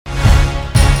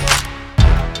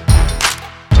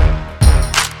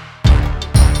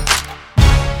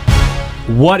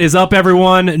What is up,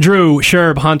 everyone? Drew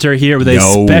Sherb Hunter here with a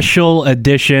special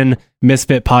edition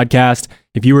Misfit podcast.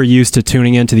 If you were used to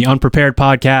tuning into the Unprepared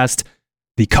podcast,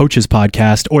 the Coaches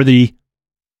podcast, or the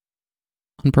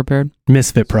Unprepared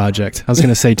Misfit Project, I was going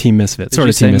to say Team Misfit, sort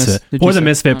of Team Misfit, or the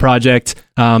Misfit Project.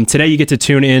 Today you get to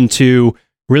tune into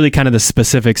really kind of the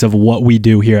specifics of what we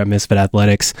do here at Misfit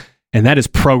Athletics, and that is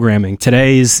programming.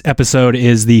 Today's episode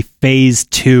is the Phase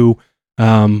 2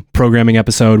 programming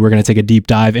episode. We're going to take a deep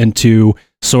dive into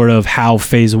sort of how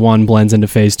Phase 1 blends into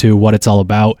Phase 2, what it's all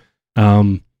about.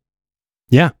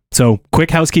 So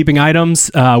quick housekeeping items.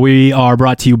 We are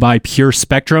brought to you by Pure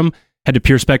Spectrum. Head to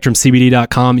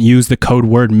purespectrumcbd.com. Use the code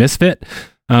word Misfit.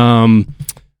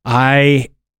 I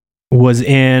was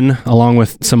in, along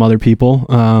with some other people,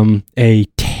 a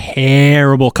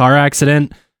terrible car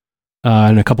accident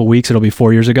in a couple weeks. It'll be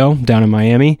 4 years ago down in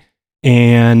Miami.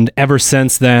 And ever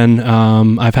since then,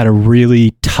 I've had a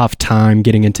really tough time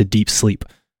getting into deep sleep.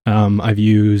 I've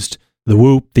used the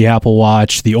Whoop, the Apple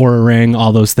Watch, the Oura Ring,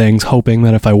 all those things, hoping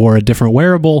that if I wore a different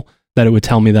wearable, that it would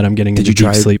tell me that I'm getting into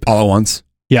deep sleep. All at once?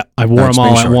 Yeah, I wore them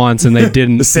all at once, and they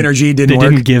didn't. The synergy didn't work? They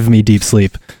didn't give me deep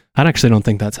sleep. I actually don't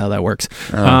think that's how that works.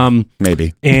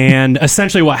 Maybe. And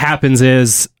essentially what happens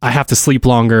is I have to sleep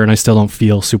longer, and I still don't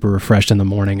feel super refreshed in the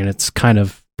morning, and it's kind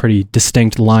of pretty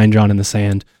distinct line drawn in the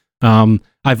sand.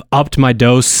 I've upped my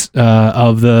dose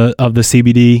of the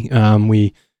CBD.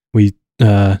 We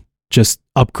just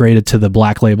upgraded to the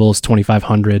Black Labels,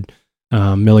 2,500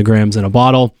 milligrams in a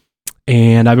bottle,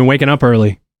 and I've been waking up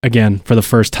early again for the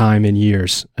first time in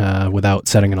years without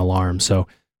setting an alarm. So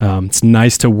it's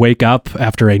nice to wake up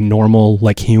after a normal,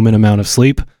 like, human amount of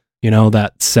sleep. You know,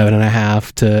 that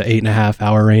 7.5 to 8.5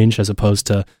 hour range, as opposed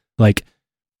to, like,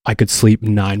 I could sleep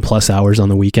 9+ hours on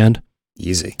the weekend.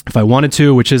 Easy. If I wanted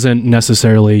to, which isn't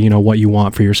necessarily, you know, what you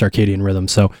want for your circadian rhythm.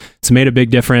 So it's made a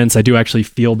big difference. I do actually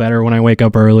feel better when I wake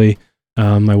up early.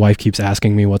 My wife keeps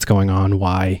asking me what's going on,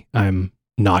 why I'm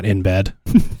not in bed,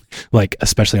 like,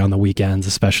 especially on the weekends,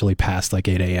 especially past like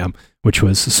 8 a.m., which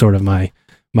was sort of my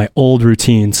old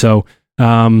routine. So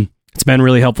it's been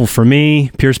really helpful for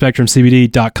me.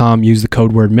 PureSpectrumCBD.com. Use the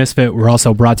code word Misfit. We're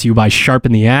also brought to you by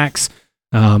Sharpen the Axe.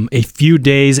 A few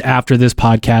days after this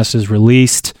podcast is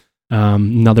released,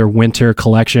 another winter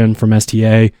collection from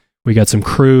STA. We got some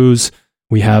crews.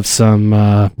 We have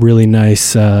some really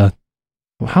nice.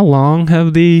 How long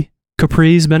have the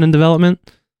Capris been in development?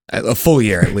 A full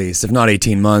year at least, if not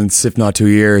 18 months, if not 2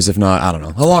 years, if not, I don't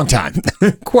know, a long time.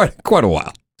 quite a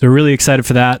while. So we're really excited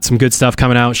for that. Some good stuff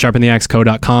coming out.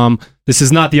 SharpenTheAxeCo.com. This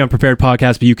is not the Unprepared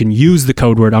podcast, but you can use the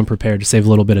code word Unprepared to save a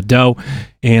little bit of dough.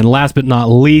 And last but not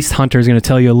least, Hunter is going to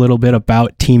tell you a little bit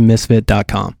about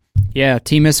TeamMisfit.com. Yeah,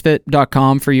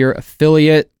 TeamMisfit.com for your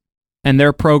affiliate and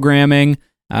their programming.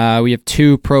 We have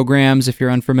 2 programs, if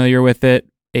you're unfamiliar with it.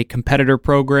 A competitor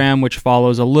program, which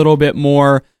follows a little bit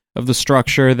more of the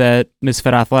structure that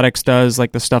Misfit Athletics does,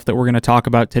 like the stuff that we're going to talk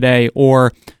about today,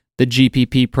 or the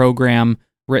GPP program,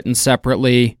 written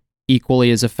separately,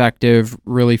 equally as effective,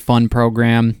 really fun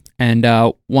program. And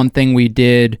one thing we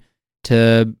did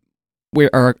are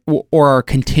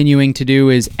continuing to do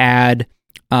is add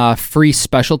free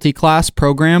specialty class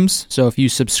programs. So if you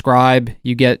subscribe,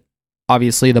 you get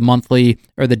obviously the monthly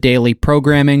or the daily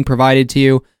programming provided to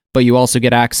you, but you also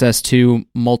get access to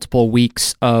multiple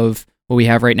weeks of what we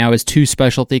have right now is 2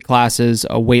 specialty classes, 2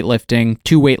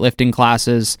 weightlifting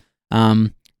classes,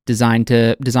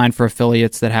 designed for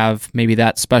affiliates that have maybe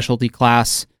that specialty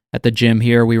class at the gym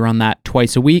here. We run that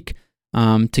twice a week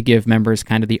to give members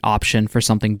kind of the option for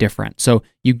something different. So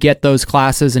you get those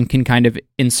classes and can kind of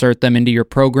insert them into your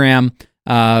program,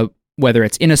 whether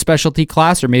it's in a specialty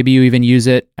class or maybe you even use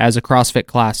it as a CrossFit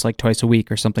class like twice a week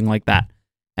or something like that.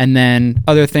 And then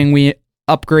other thing we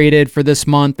upgraded for this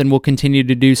month and will continue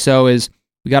to do so is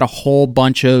we got a whole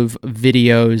bunch of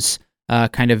videos,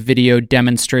 kind of video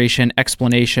demonstration,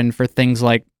 explanation for things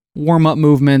like warm-up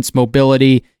movements,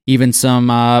 mobility, even some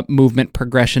movement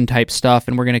progression type stuff.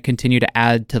 And we're going to continue to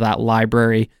add to that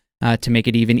library to make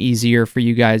it even easier for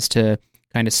you guys to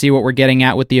kind of see what we're getting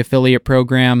at with the affiliate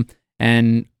program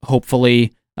and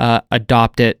hopefully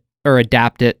adopt it or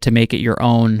adapt it to make it your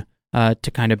own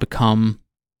to kind of become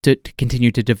to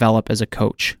continue to develop as a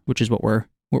coach, which is what we're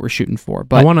shooting for.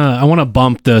 But I want to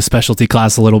bump the specialty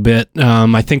class a little bit.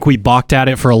 I think we balked at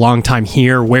it for a long time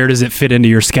here. Where does it fit into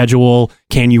your schedule?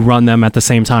 Can you run them at the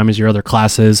same time as your other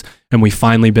classes? And we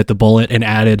finally bit the bullet and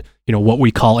added, what we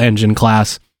call engine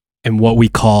class and what we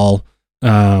call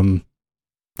the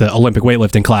Olympic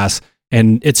weightlifting class.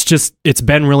 And it's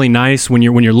been really nice when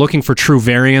you're looking for true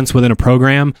variance within a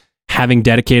program, having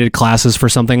dedicated classes for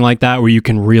something like that where you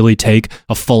can really take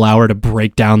a full hour to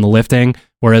break down the lifting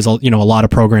Whereas, a lot of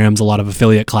programs, a lot of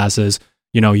affiliate classes,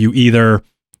 you either,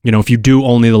 if you do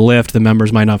only the lift, the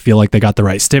members might not feel like they got the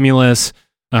right stimulus,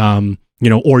 or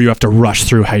you have to rush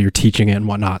through how you're teaching it and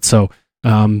whatnot. So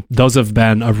those have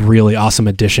been a really awesome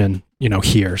addition,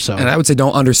 here. So, and I would say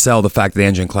don't undersell the fact that the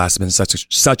engine class has been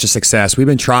such a success. We've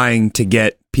been trying to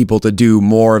get people to do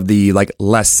more of the like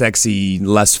less sexy,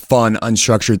 less fun,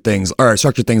 unstructured things, or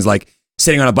structured things like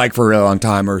sitting on a bike for a really long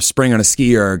time or spring on a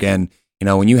skier again.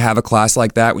 When you have a class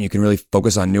like that, when you can really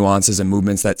focus on nuances and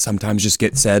movements that sometimes just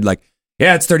get said like,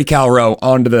 yeah, it's 30 cal row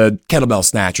onto the kettlebell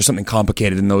snatch or something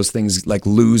complicated, and those things like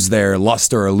lose their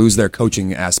luster or lose their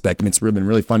coaching aspect. It's been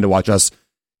really fun to watch us,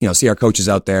 see our coaches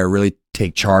out there really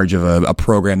take charge of a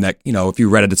program that, if you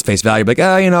read it at its face value, like,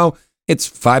 it's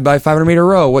 5 by 500 meter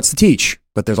row. What's to teach?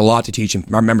 But there's a lot to teach,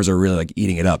 and our members are really like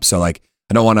eating it up. So like,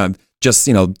 I don't want to just,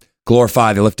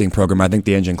 glorify the lifting program. I think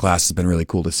the engine class has been really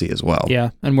cool to see as well.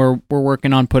 Yeah, and we're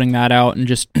working on putting that out, and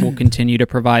just we'll continue to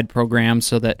provide programs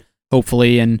so that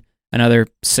hopefully in another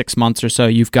 6 months or so,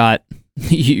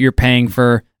 you're paying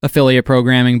for affiliate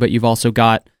programming, but you've also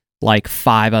got like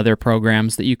 5 other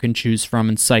programs that you can choose from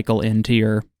and cycle into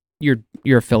your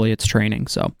affiliates training.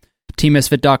 So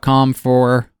teammisfit.com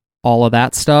for all of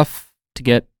that stuff to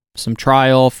get some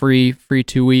trial, free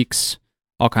 2 weeks,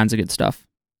 all kinds of good stuff.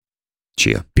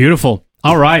 Chia. Beautiful.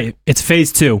 All right. It's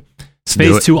phase 2. It's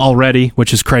phase 2 already,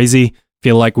 which is crazy.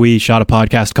 Feel like we shot a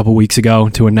podcast a couple weeks ago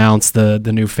to announce the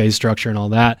new phase structure and all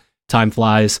that. Time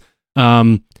flies.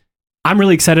 I'm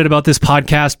really excited about this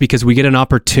podcast because we get an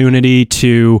opportunity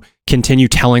to continue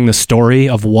telling the story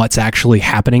of what's actually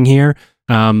happening here.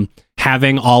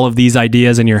 Having all of these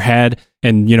ideas in your head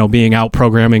and, being out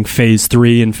programming phase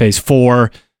 3 and phase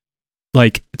 4,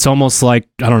 like it's almost like,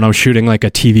 I don't know, shooting like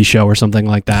a TV show or something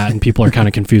like that. And people are kind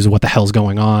of confused with what the hell's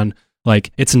going on.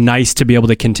 Like, it's nice to be able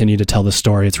to continue to tell the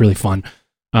story. It's really fun.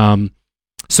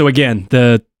 So again,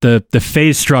 the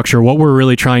phase structure, what we're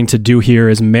really trying to do here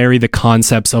is marry the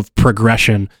concepts of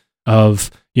progression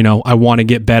of, I want to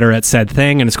get better at said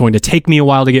thing, and it's going to take me a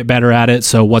while to get better at it.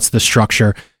 So what's the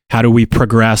structure? How do we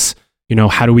progress?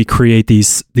 How do we create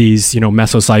these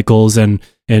mesocycles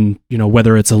and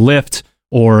whether it's a lift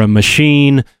or a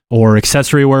machine or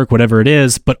accessory work, whatever it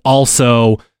is, but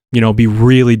also, be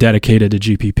really dedicated to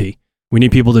GPP. We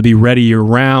need people to be ready year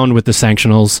round with the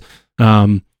sanctionals.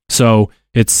 So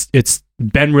it's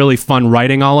been really fun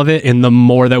writing all of it, and the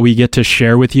more that we get to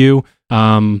share with you,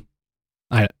 more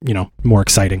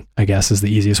exciting, I guess, is the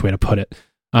easiest way to put it.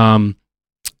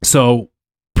 So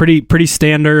pretty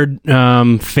standard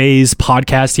phase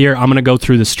podcast here. I'm going to go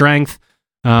through the strength,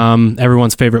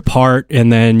 everyone's favorite part,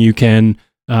 and then you can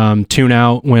tune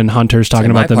out when Hunter's talking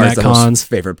about the Metcons.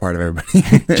 Favorite part of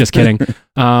everybody. Just kidding.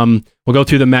 We'll go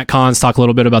through the Metcons, talk a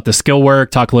little bit about the skill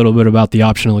work, talk a little bit about the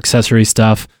optional accessory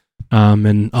stuff,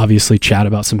 and obviously chat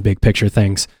about some big picture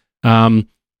things. I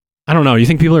don't know. You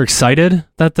think people are excited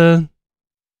that the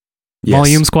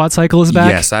volume squat cycle is back?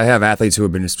 Yes, I have athletes who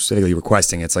have been specifically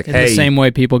requesting it. It's like, in the same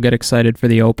way people get excited for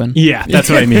the Open. Yeah, that's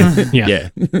what I mean. Yeah.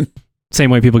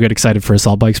 Same way people get excited for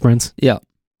assault bike sprints. Yeah.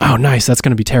 Oh, nice. That's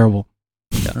going to be terrible.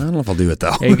 I don't know if I'll do it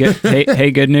though.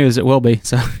 Hey, good news. It will be.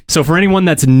 So for anyone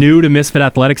that's new to Misfit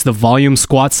Athletics, the volume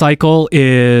squat cycle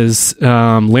is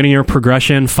linear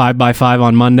progression, 5x5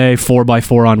 on Monday,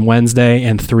 4x4 on Wednesday,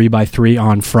 and 3x3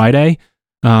 on Friday.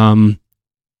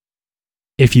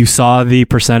 If you saw the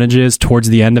percentages towards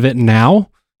the end of it now,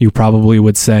 you probably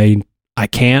would say, I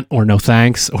can't, or no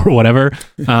thanks, or whatever.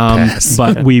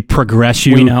 But we progress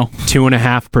you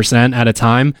 2.5% at a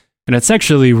time. And it's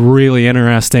actually really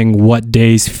interesting what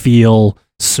days feel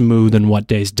smooth and what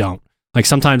days don't. Like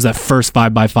sometimes that first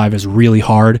 5x5 is really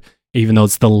hard, even though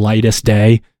it's the lightest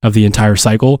day of the entire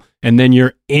cycle. And then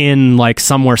you're in like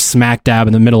somewhere smack dab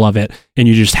in the middle of it. And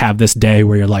you just have this day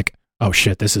where you're like, oh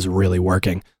shit, this is really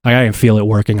working. Like I can feel it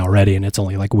working already. And it's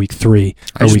only like week 3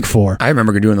 or week 4. I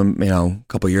remember doing them, a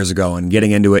couple of years ago and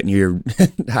getting into it. And you're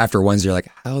after Wednesday, you're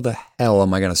like, how the hell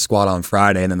am I going to squat on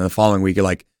Friday? And then the following week, you're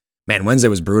like, man, Wednesday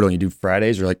was brutal. And you do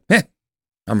Fridays, you're like,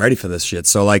 I'm ready for this shit.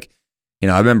 So like,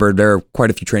 I remember there are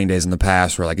quite a few training days in the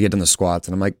past where like I get done the squats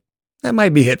and I'm like, that might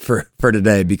be it for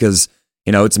today because,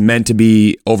 it's meant to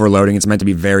be overloading. It's meant to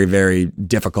be very, very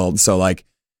difficult. So like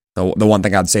the one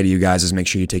thing I'd say to you guys is make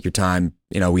sure you take your time.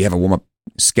 We have a warm up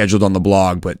scheduled on the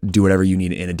blog, but do whatever you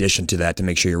need in addition to that to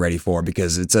make sure you're ready for it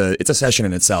because it's a session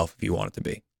in itself if you want it to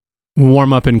be.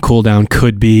 Warm up and cool down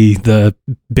could be the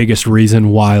biggest reason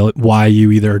why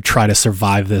you either try to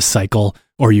survive this cycle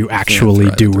or you actually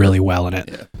do really well in it.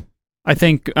 Yeah. I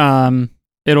think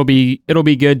it'll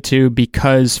be good too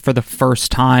because for the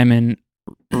first time in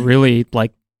really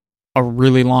like a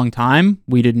really long time,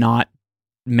 we did not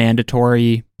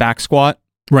mandatory back squat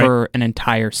Right. for an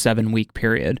entire 7-week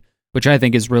period, which I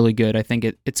think is really good. I think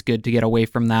it's good to get away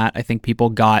from that. I think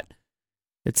people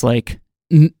it's like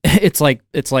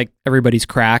everybody's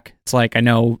crack. It's like, I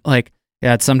know, like,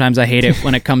 yeah, sometimes I hate it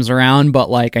when it comes around, but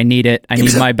like I need it. I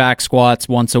need my back squats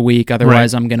once a week.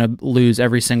 Otherwise, I'm going to lose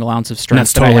every single ounce of strength And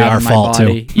that's totally that I have our in my fault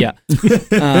body. too.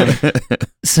 Yeah.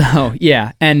 So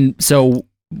yeah. And so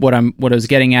what I was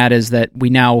getting at is that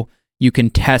you're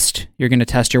going to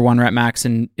test your 1 rep max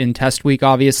in test week,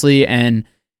 obviously. And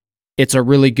it's a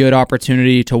really good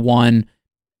opportunity to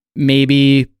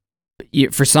maybe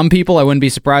for some people, I wouldn't be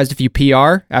surprised if you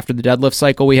PR after the deadlift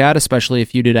cycle we had, especially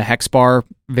if you did a hex bar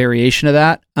variation of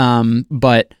that.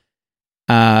 But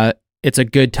it's a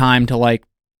good time to like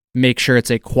make sure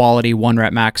it's a quality 1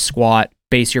 rep max squat,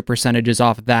 base your percentages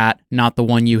off of that, not the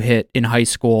one you hit in high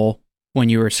school when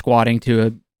you were squatting to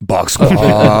a Box squat.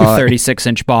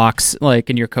 36-inch box,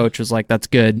 like, and your coach was like, that's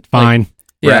good. Fine.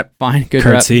 Like, Rep. Fine. Good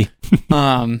Curtsy.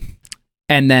 rep.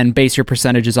 And then base your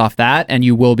percentages off that, and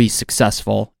you will be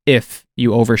successful. If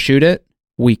you overshoot it,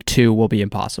 week 2 will be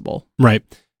impossible. Right.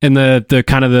 And the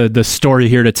kind of the story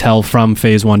here to tell from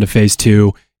phase 1 to phase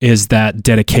 2 is that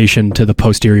dedication to the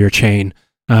posterior chain,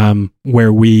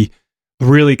 where we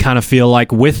really kind of feel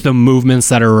like with the movements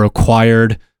that are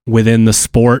required within the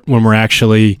sport when we're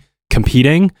actually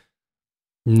competing,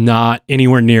 not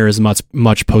anywhere near as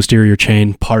much posterior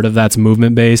chain. Part of that's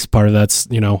movement based. Part of that's,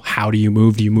 how do you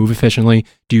move? Do you move efficiently?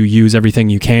 Do you use everything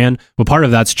you can? But part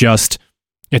of that's just,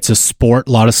 it's a sport.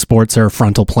 A lot of sports are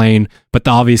frontal plane, but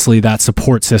obviously that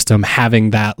support system, having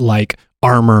that like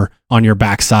armor on your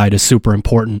backside is super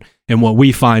important. And what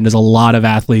we find is a lot of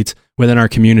athletes within our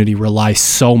community rely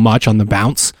so much on the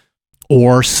bounce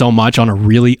or so much on a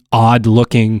really odd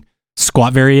looking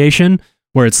squat variation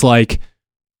where it's like,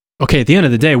 okay, at the end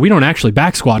of the day, we don't actually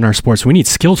back squat in our sports. We need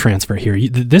skill transfer here.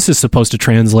 This is supposed to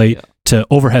translate to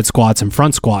overhead squats and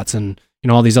front squats and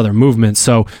all these other movements.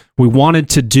 So we wanted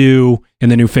to do in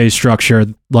the new phase structure,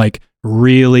 like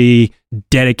really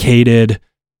dedicated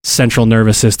central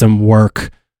nervous system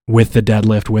work with the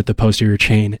deadlift, with the posterior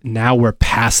chain. Now we're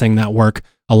passing that work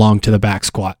along to the back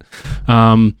squat.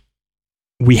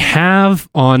 We have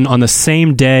on the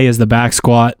same day as the back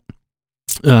squat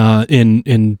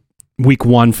in week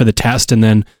 1 for the test, and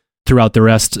then throughout the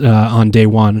rest on day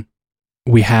 1,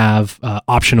 we have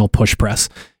optional push press.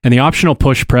 And the optional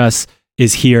push press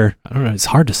is here. I don't know. It's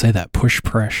hard to say that. Push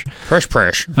press.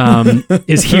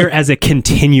 Is here as a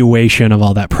continuation of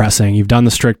all that pressing. You've done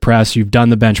the strict press. You've done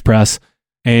the bench press.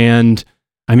 And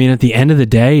I mean, at the end of the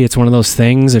day, it's one of those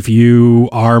things. If you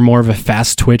are more of a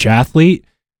fast twitch athlete,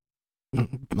 a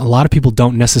lot of people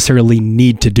don't necessarily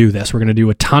need to do this. We're going to do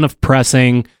a ton of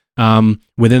pressing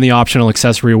within the optional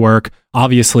accessory work.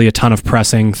 Obviously, a ton of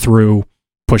pressing through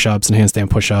push-ups and handstand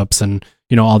push-ups and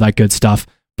all that good stuff.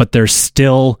 But there's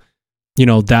still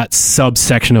that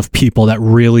subsection of people that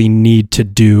really need to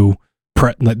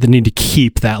they need to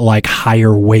keep that like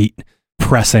higher weight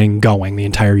pressing going the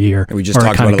entire year. And we just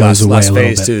talked about it last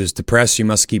phase too. Is to press, you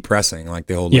must keep pressing. Like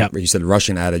the whole, you said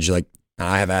Russian adage. Like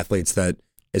I have athletes that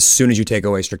as soon as you take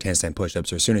away strict handstand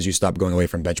push-ups, or as soon as you stop going away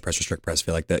from bench press or strict press, I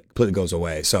feel like that completely goes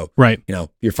away. So right,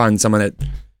 you're finding someone that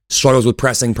struggles with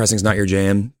pressing. Pressing's not your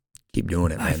jam. Keep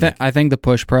doing it, man. I think the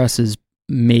push press is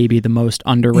maybe the most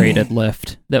underrated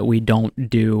lift that we don't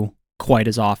do quite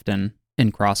as often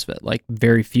in CrossFit. Like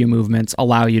very few movements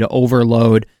allow you to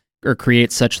overload or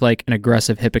create such like an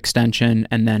aggressive hip extension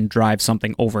and then drive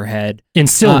something overhead and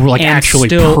still actually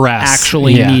press.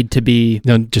 Need to be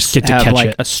just get to have catch like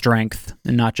it. a strength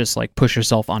and not just like push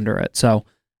yourself under it. So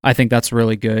I think that's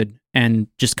really good. And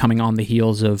just coming on the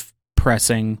heels of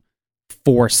pressing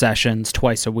 4 sessions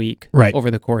twice a week over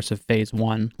the course of phase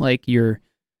 1, like that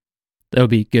would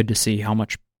be good to see how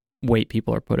much weight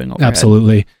people are putting overhead.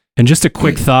 Absolutely. And just a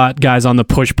quick thought, guys, on the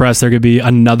push press, there could be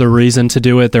another reason to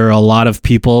do it. There are a lot of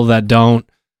people that don't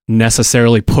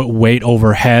necessarily put weight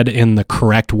overhead in the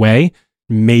correct way.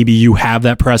 Maybe you have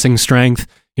that pressing strength.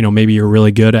 Maybe you're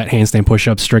really good at handstand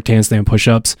push-ups, strict handstand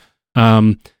push-ups.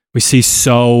 We see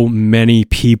so many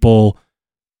people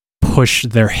push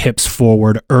their hips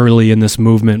forward early in this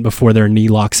movement before their knee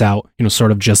locks out,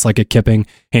 sort of just like a kipping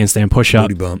handstand push-up.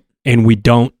 Booty bump. And we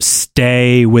don't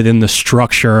stay within the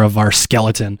structure of our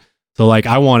skeleton. So like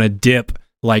I want to dip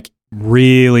like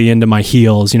really into my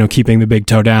heels, keeping the big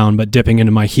toe down, but dipping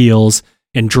into my heels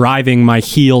and driving my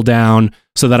heel down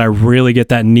so that I really get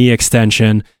that knee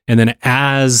extension. And then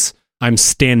as I'm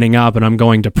standing up and I'm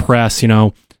going to press,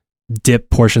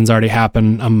 dip portions already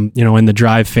happen. I'm, in the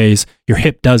drive phase, your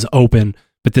hip does open.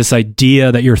 But this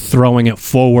idea that you're throwing it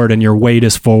forward and your weight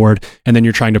is forward and then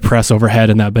you're trying to press overhead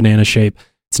in that banana shape,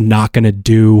 it's not going to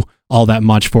do all that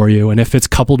much for you. And if it's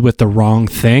coupled with the wrong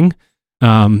thing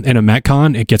in a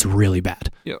Metcon, it gets really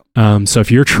bad. Yeah. So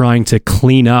if you're trying to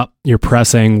clean up your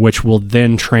pressing, which will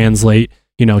then translate,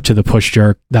 to the push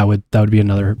jerk, that would be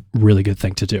another really good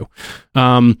thing to do.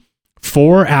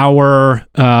 For our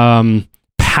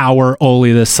power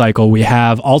Oli this cycle, we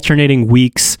have alternating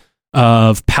weeks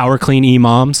of Power Clean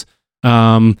EMOMs.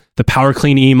 The Power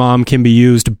Clean EMOM can be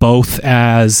used both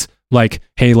as like,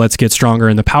 hey, let's get stronger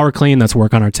in the Power Clean, let's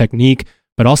work on our technique,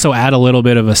 but also add a little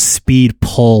bit of a speed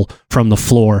pull from the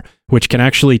floor, which can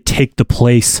actually take the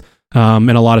place in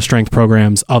a lot of strength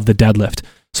programs of the deadlift.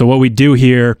 So what we do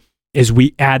here is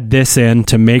we add this in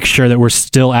to make sure that we're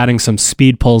still adding some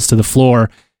speed pulls to the floor,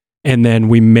 and then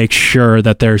we make sure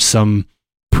that there's some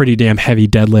pretty damn heavy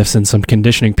deadlifts and some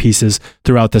conditioning pieces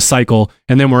throughout the cycle.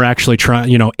 And then we're actually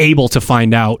able to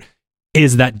find out,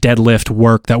 is that deadlift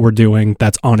work that we're doing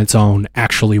that's on its own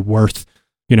actually worth,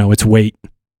 its weight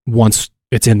once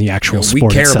it's in the actual sport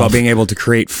We care itself. about being able to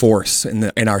create force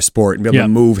in our sport and be able to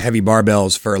move heavy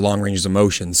barbells for long ranges of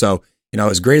motion. So,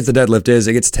 as great as the deadlift is,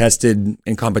 it gets tested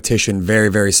in competition very,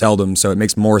 very seldom. So it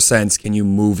makes more sense. Can you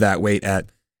move that weight at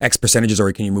X percentages,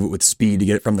 or can you move it with speed to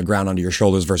get it from the ground onto your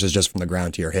shoulders versus just from the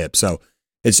ground to your hip? So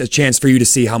it's a chance for you to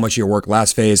see how much your work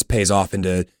last phase pays off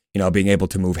into, being able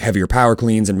to move heavier power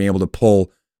cleans and being able to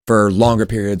pull for longer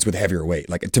periods with heavier weight.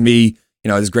 Like, to me,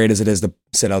 as great as it is to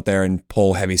sit out there and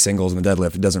pull heavy singles in the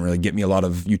deadlift, it doesn't really get me a lot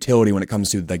of utility when it comes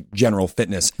to like general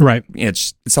fitness. Right.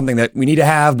 It's something that we need to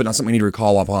have, but not something we need to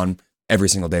recall upon every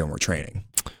single day when we're training.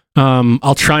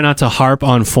 I'll try not to harp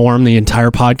on form the entire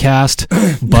podcast,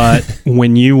 but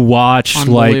when you watch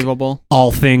like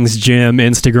All Things Gym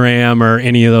Instagram or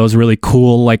any of those really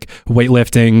cool like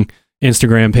weightlifting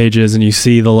Instagram pages, and you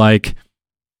see the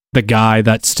guy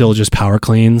that still just power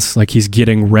cleans, like he's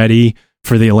getting ready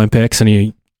for the Olympics and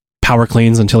he power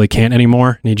cleans until he can't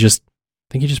anymore, and I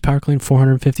think he just power cleaned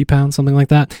 450 pounds, something like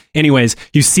that. Anyways,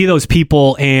 you see those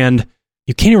people and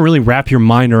you can't even really wrap your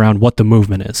mind around what the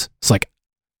movement is. It's like,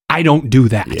 I don't do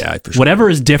that. Yeah, for sure. Whatever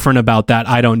is different about that,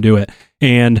 I don't do it.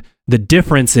 And the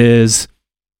difference is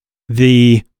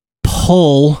the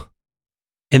pull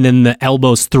and then the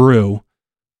elbows through,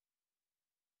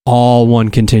 all one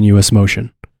continuous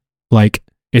motion. Like,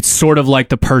 it's sort of like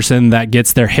the person that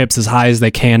gets their hips as high as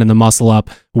they can and the muscle up,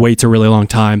 waits a really long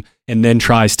time, and then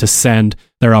tries to send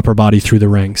their upper body through the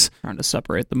rings. Trying to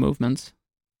separate the movements.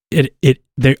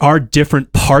 There are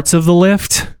different parts of the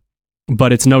lift,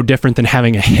 but it's no different than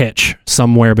having a hitch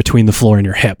somewhere between the floor and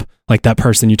your hip. Like that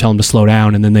person, you tell them to slow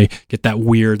down, and then they get that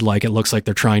weird, like it looks like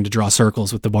they're trying to draw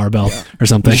circles with the barbell or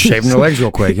something. Shaving their legs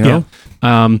real quick, Yeah.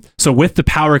 So with the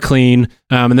power clean,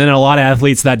 and then a lot of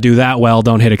athletes that do that well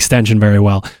don't hit extension very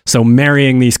well. So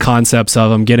marrying these concepts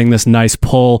of I'm getting this nice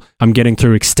pull, I'm getting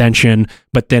through extension,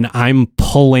 but then I'm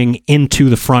pulling into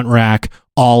the front rack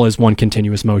all as one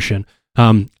continuous motion.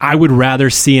 I would rather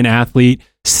see an athlete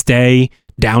stay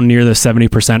down near the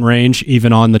 70% range,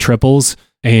 even on the triples,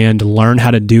 and learn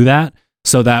how to do that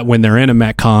so that when they're in a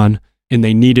Metcon and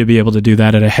they need to be able to do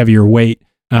that at a heavier weight,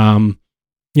 you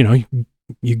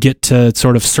get to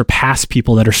sort of surpass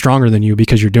people that are stronger than you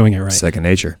because you're doing it right. Second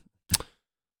nature.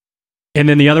 And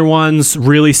then the other one's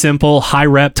really simple, high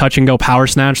rep touch and go power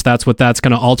snatch. That's what that's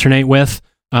going to alternate with.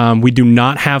 We do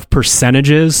not have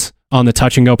percentages on the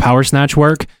touch and go power snatch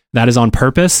work. That is on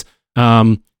purpose.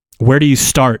 Where do you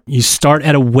start? You start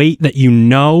at a weight that you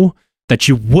know that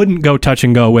you wouldn't go touch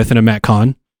and go with in a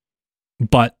Metcon,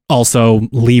 but also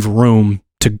leave room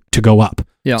to go up.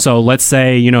 Yeah. So let's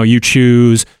say, you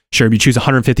choose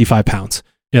 155 pounds.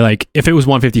 You're like, if it was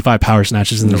 155 power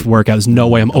snatches in this workout, there's no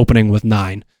way I'm opening with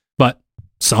 9. But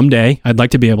someday I'd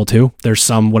like to be able to. There's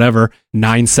some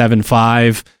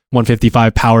 975,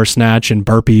 155 power snatch and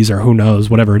burpees or who knows,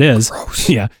 whatever it is. Gross.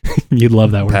 Yeah. You'd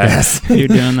love that workout. You're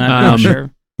doing that for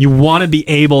sure. You want to be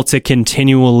able to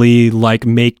continually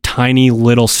make tiny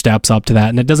little steps up to that.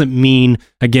 And it doesn't mean,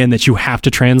 again, that you have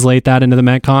to translate that into the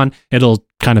Metcon. It'll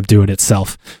kind of do it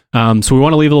itself. So we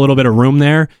want to leave a little bit of room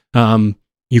there.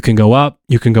 You can go up,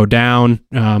 you can go down.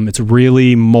 It's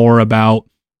really more about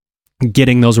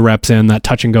getting those reps in, that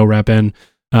touch and go rep in,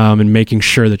 and making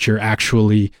sure that you're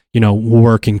actually,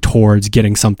 working towards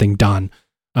getting something done.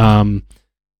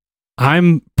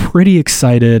 I'm pretty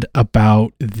excited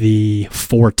about the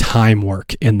 4-time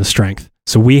work in the strength.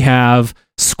 So we have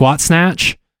squat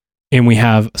snatch and we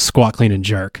have squat clean and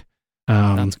jerk.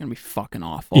 That's going to be fucking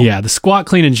awful. Yeah, the squat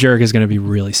clean and jerk is going to be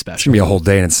really special. It's going to be a whole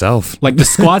day in itself. Like the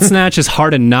squat snatch is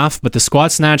hard enough, but the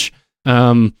squat snatch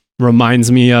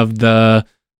reminds me of the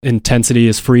intensity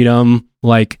is freedom.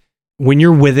 Like when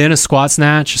you're within a squat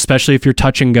snatch, especially if you're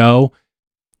touch and go,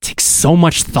 takes so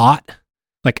much thought.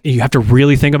 Like you have to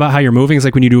really think about how you're moving. It's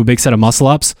like when you do a big set of muscle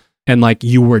ups and like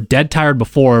you were dead tired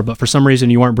before, but for some reason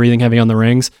you weren't breathing heavy on the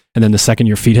rings. And then the second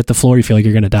your feet hit the floor, you feel like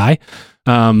you're going to die.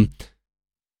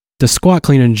 The squat,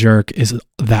 clean, and jerk is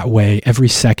that way every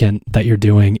second that you're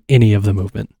doing any of the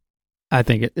movement. I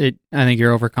think I think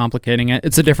you're overcomplicating it.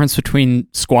 It's a difference between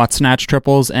squat snatch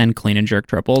triples and clean and jerk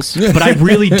triples. But I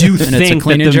really do think it's a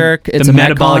clean that and jerk, it's the a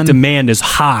metabolic Metcon. demand is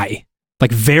high,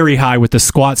 like very high with the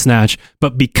squat snatch.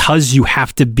 But because you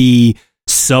have to be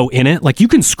so in it, like you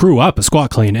can screw up a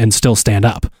squat clean and still stand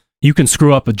up. You can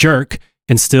screw up a jerk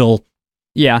and still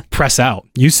press out.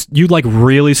 You like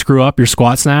really screw up your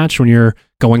squat snatch when you're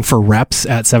going for reps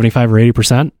at 75 or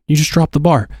 80%. You just drop the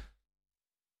bar.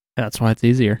 That's why it's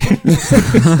easier.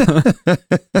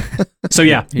 So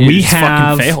yeah, You we just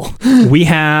have fucking fail. we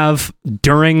have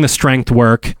during the strength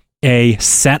work a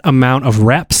set amount of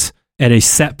reps at a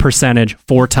set percentage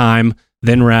for time,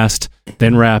 then rest,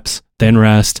 then reps, then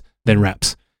rest, then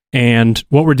reps. And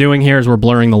what we're doing here is we're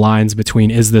blurring the lines between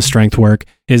is this strength work,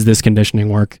 is this conditioning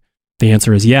work? The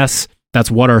answer is yes. That's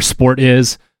what our sport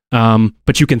is.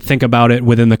 But you can think about it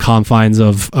within the confines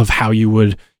of how you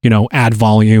would, add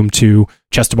volume to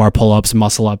chest to bar pull-ups,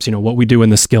 muscle ups, what we do in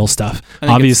the skill stuff.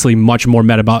 Obviously much more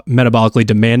metabolically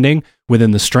demanding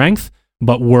within the strength,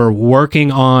 but we're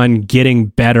working on getting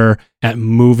better at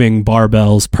moving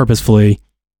barbells purposefully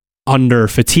under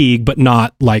fatigue, but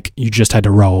not like you just had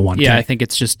to row a 1K. Yeah, I think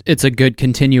it's a good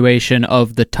continuation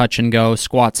of the touch and go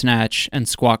squat snatch and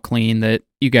squat clean that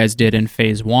you guys did in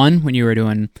phase 1 when you were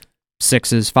doing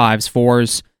 6s, 5s,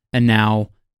 4s, and now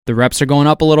the reps are going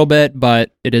up a little bit,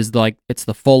 but it's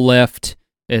the full lift.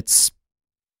 It's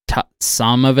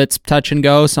some of it's touch and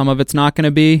go, some of it's not going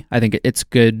to be. I think it's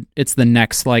good. It's the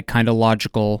next like kind of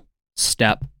logical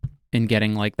step in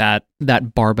getting like that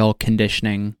barbell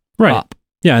conditioning up.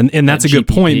 Yeah, and that's a good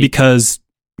point because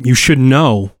you should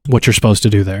know what you're supposed to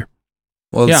do there.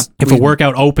 Well, if a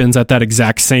workout opens at that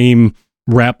exact same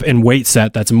rep and weight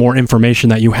set, that's more information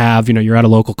that you have. You're at a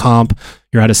local comp,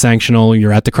 you're at a sanctional,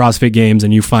 you're at the CrossFit Games,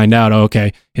 and you find out,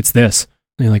 okay, it's this.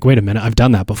 And you're like, wait a minute, I've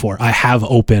done that before. I have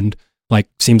opened, like,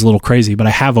 seems a little crazy, but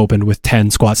I have opened with 10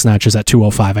 squat snatches at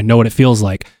 205. I know what it feels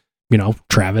like.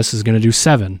 Travis is going to do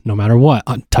 7 no matter what,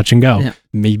 touch and go. Yeah.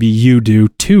 Maybe you do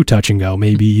 2 touch and go.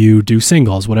 Maybe you do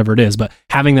singles, whatever it is. But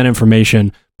having that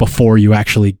information before you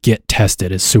actually get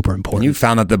tested is super important. And you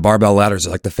found that the barbell ladders are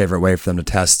like the favorite way for them to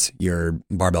test your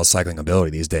barbell cycling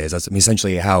ability these days. That's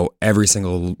essentially how every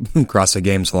single CrossFit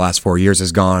Games for the last 4 years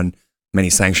has gone. Many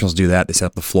sanctionals do that. They set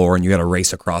up the floor and you got to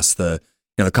race across the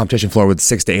competition floor with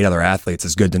 6 to 8 other athletes.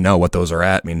 It's good to know what those are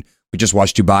at. I mean, we just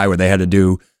watched Dubai where they had to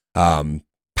do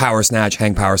power snatch,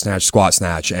 hang power snatch, squat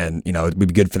snatch, and it would be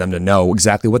good for them to know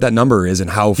exactly what that number is and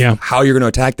how you're going to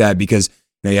attack that, because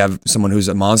you have someone who's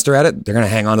a monster at it, they're going to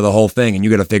hang on to the whole thing, and you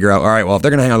got to figure out, all right, well, if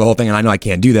they're going to hang on to the whole thing and I know I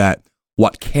can't do that,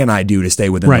 what can I do to stay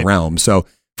within the realm? So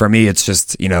for me, it's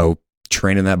just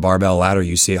training that barbell ladder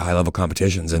you see at high level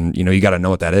competitions, and you got to know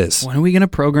what that is. When are we going to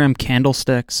program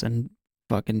candlesticks and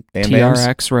fucking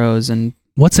TRX rows and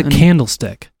what's a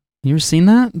candlestick? You ever seen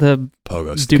that? The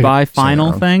Pogos. Dubai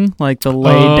final thing? Like the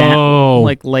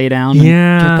lay down and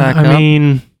yeah, get back I up?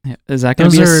 mean, is that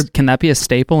going to be can that be a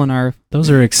staple in our...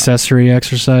 Those are accessory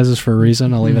exercises for a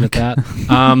reason. I'll leave it at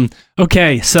that.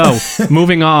 Okay, so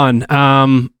moving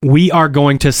on. We are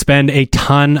going to spend a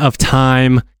ton of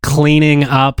time cleaning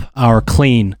up our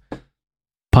clean.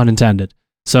 Pun intended.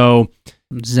 So...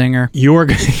 Zinger. You're...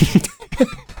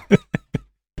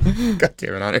 God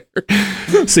damn it,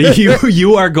 Hunter. So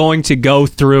you are going to go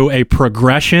through a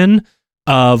progression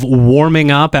of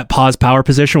warming up at pause power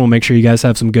position. We'll make sure you guys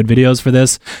have some good videos for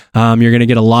this. You're going to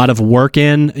get a lot of work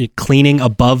in cleaning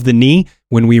above the knee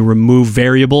when we remove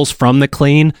variables from the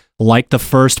clean, like the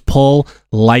first pull,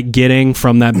 like getting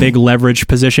from that big leverage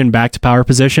position back to power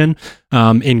position,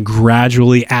 and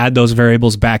gradually add those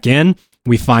variables back in.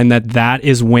 We find that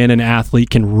is when an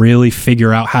athlete can really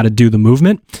figure out how to do the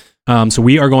movement. So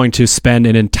we are going to spend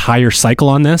an entire cycle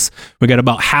on this. We got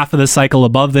about half of the cycle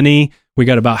above the knee. We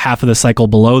got about half of the cycle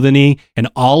below the knee, and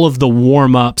all of the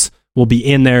warm-ups will be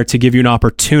in there to give you an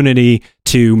opportunity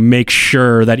to make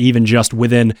sure that even just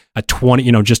within a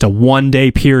 20, just a 1 day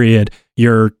period,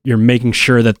 you're making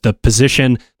sure that the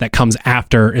position that comes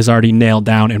after is already nailed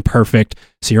down and perfect.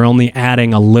 So you're only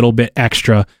adding a little bit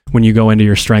extra when you go into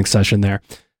your strength session there.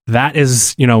 That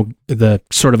is, the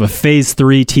sort of a phase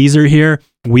 3 teaser here.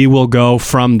 We will go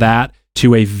from that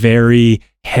to a very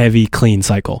heavy clean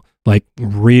cycle, like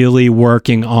really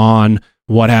working on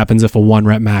what happens if a 1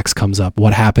 rep max comes up,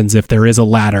 what happens if there is a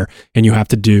ladder and you have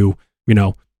to do,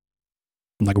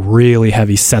 like really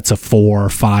heavy sets of 4,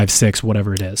 5, 6,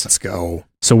 whatever it is. Let's go.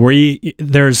 So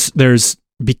there's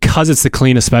because it's the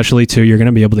clean, especially too, you're going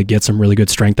to be able to get some really good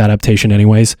strength adaptation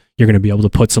anyways. You're going to be able to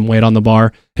put some weight on the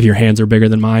bar if your hands are bigger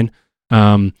than mine.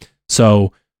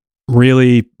 So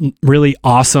really, really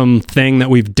awesome thing that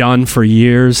we've done for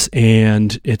years,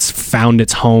 and it's found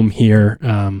its home here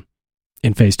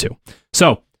in phase 2.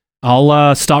 So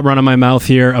I'll stop running my mouth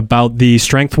here about the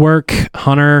strength work.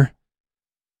 Hunter,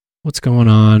 what's going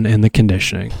on in the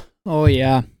conditioning? Oh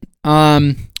yeah.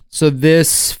 So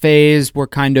this phase we're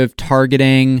kind of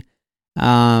targeting,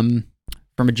 from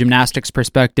a gymnastics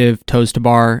perspective, toes to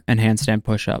bar and handstand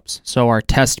push-ups. So our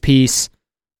test piece,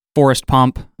 forest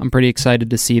pump, I'm pretty excited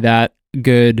to see that.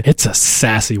 Good. It's a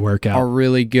sassy workout. A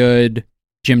really good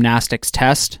gymnastics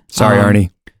test. Sorry,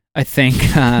 Arnie. I think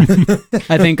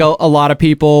a lot of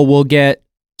people will get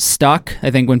stuck. I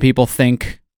think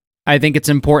it's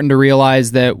important to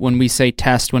realize that when we say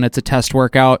test, when it's a test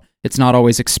workout, it's not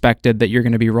always expected that you're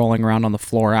going to be rolling around on the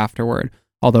floor afterward.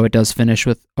 Although it does finish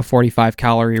with a 45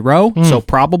 calorie row, so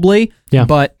probably. Yeah.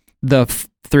 But the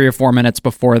 3 or 4 minutes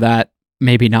before that,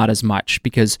 maybe not as much,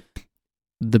 because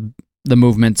the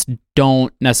movements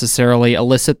don't necessarily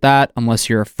elicit that unless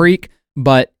you're a freak.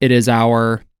 But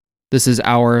this is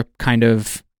our kind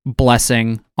of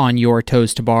blessing on your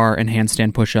toes to bar and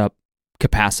handstand push-up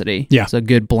capacity. Yeah. It's a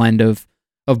good blend of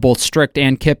both strict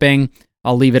and kipping.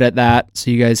 I'll leave it at that,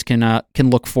 so you guys can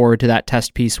look forward to that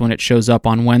test piece when it shows up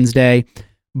on Wednesday.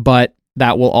 But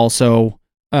that will also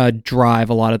drive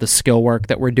a lot of the skill work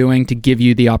that we're doing to give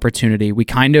you the opportunity. We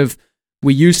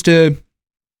used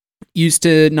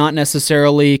to not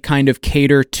necessarily kind of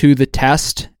cater to the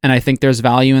test, and I think there's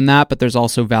value in that, but there's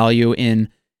also value in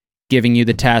giving you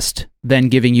the test, then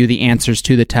giving you the answers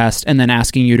to the test, and then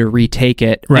asking you to retake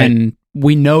it. Right. And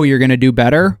we know you're going to do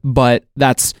better, but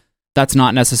that's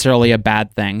not necessarily a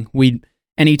bad thing.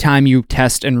 Anytime you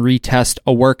test and retest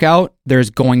a workout, there's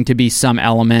going to be some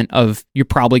element of you're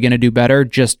probably going to do better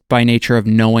just by nature of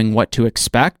knowing what to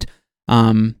expect.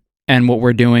 And what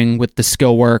we're doing with the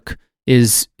skill work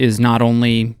is not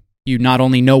only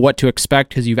know what to expect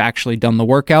because you've actually done the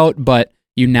workout, but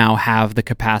you now have the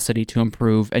capacity to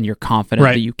improve and you're confident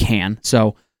that you can.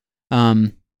 So,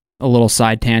 a little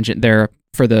side tangent there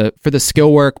for the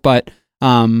skill work, but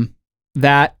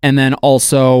that, and then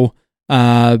also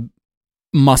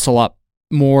muscle up,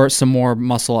 some more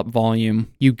muscle up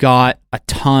volume. You got a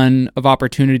ton of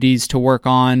opportunities to work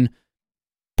on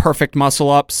perfect muscle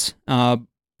ups.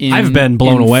 I've been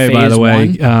blown away, by the way.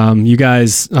 You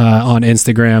guys on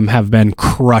Instagram have been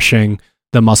crushing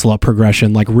the muscle up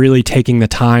progression, like really taking the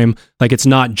time. Like it's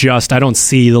not just, I don't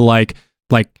see the like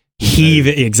heave.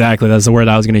 Exactly. That's the word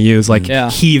I was going to use. Like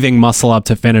heaving muscle up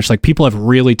to finish. Like people have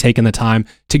really taken the time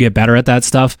to get better at that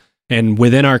stuff. And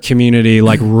within our community,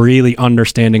 like really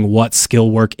understanding what skill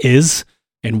work is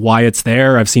and why it's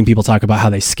there. I've seen people talk about how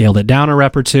they scaled it down a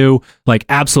rep or two, like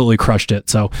absolutely crushed it.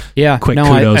 So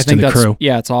kudos to the crew.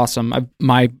 Yeah, it's awesome.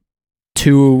 My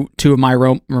two of my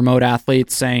remote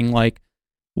athletes saying like,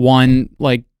 one,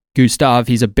 like Gustav,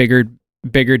 he's a bigger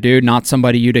dude, not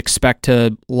somebody you'd expect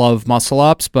to love muscle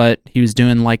ups, but he was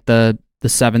doing like the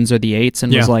 7s or the 8s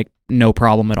and was like, no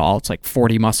problem at all. It's like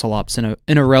 40 muscle ups in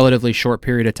a relatively short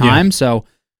period of time. Yeah. So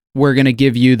we're going to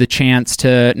give you the chance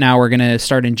now we're going to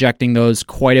start injecting those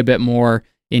quite a bit more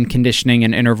in conditioning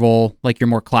and interval, like your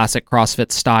more classic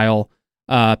CrossFit style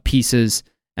pieces.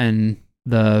 And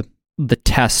the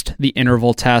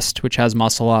interval test, which has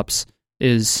muscle ups,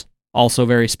 is also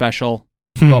very special,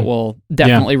 but will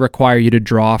definitely require you to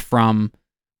draw from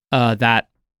that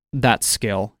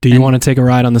skill. Do you want to take a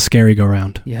ride on the scary go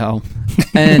round? Yeah.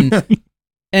 And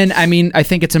I mean, I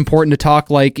think it's important to talk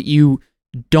like you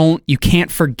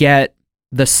can't forget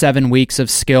the 7 weeks of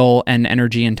skill and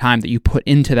energy and time that you put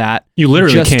into that. You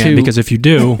literally can't, because if you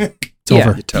do, it's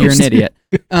over. You're an idiot.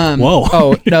 Whoa.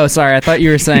 Oh, no, sorry. I thought you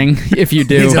were saying if you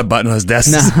do. He's got a button on his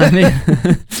desk. No, I mean,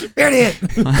 you're an idiot.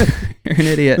 You're an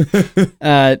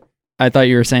idiot. I thought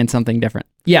you were saying something different.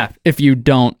 Yeah, if you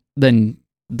don't, then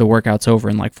the workout's over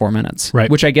in like 4 minutes. Right.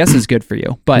 Which I guess is good for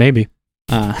you. But maybe.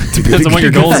 Depends on what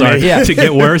your goals are. To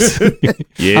get worse.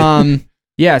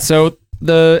 Yeah. So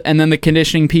the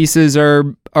conditioning pieces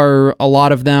are a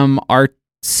lot of them are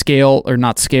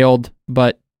not scaled,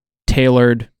 but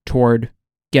tailored toward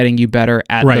getting you better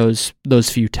at those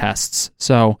few tests.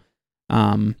 So,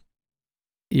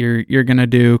 you're gonna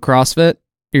do CrossFit.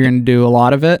 You're gonna do a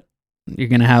lot of it. You're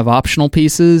gonna have optional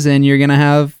pieces, and you're gonna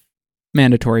have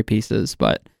mandatory pieces.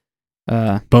 But,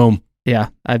 boom. Yeah.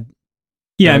 I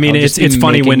mean, it's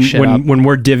funny when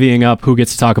we're divvying up who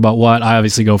gets to talk about what. I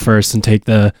obviously go first and take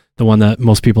the one that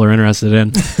most people are interested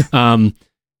in.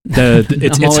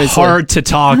 it's hard to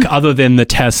talk other than the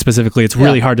test specifically. It's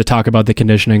really hard to talk about the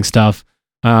conditioning stuff.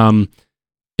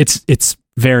 It's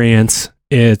variance.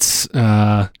 It's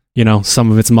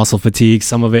some of it's muscle fatigue.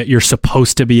 Some of it you're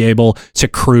supposed to be able to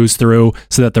cruise through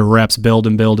so that the reps build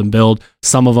and build and build.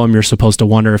 Some of them you're supposed to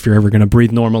wonder if you're ever going to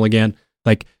breathe normal again.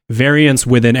 Like variance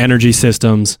within energy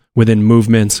systems, within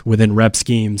movements, within rep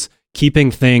schemes,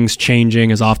 keeping things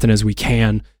changing as often as we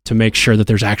can to make sure that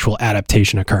there's actual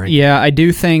adaptation occurring. Yeah, I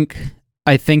think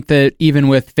that even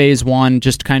with phase 1,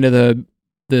 just kind of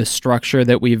the structure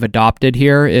that we've adopted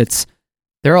here,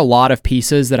 there are a lot of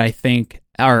pieces that I think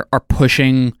are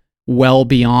pushing well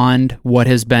beyond what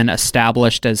has been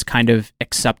established as kind of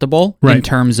acceptable in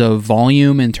terms of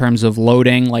volume, in terms of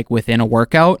loading, like within a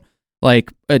workout.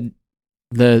 Like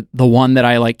the one that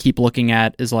I like keep looking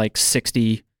at is like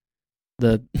 60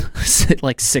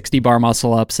 bar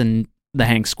muscle ups and the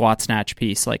hang squat snatch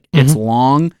piece. Like it's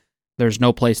long. There's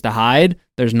no place to hide.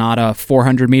 There's not a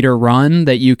 400-meter run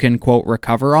that you can quote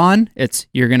recover on.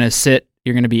 You're going to sit,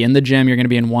 you're going to be in the gym, you're going to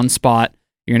be in one spot,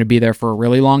 you're going to be there for a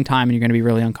really long time, and you're going to be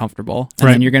really uncomfortable. And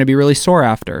then you're going to be really sore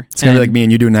after. It's going to be like me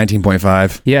and you doing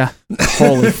 19.5. Yeah.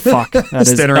 Holy fuck.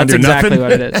 That's exactly nothing.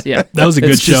 what it is. Yeah. That was a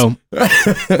good show.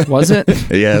 Was it?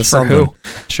 Yeah. For who?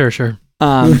 Sure.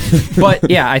 But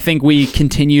yeah, I think we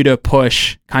continue to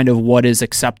push kind of what is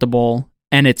acceptable,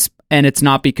 and it's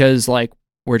not because like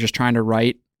we're just trying to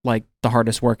write like the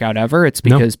hardest workout ever. It's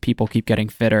because people keep getting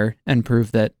fitter and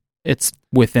prove that it's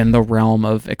within the realm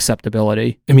of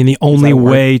acceptability. I mean, the only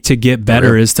way to get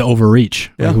better is to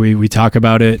overreach. Yeah. Like we talk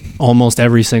about it almost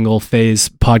every single phase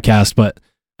podcast, but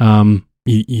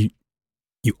you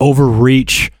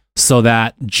overreach so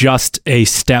that just a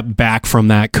step back from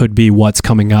that could be what's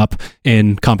coming up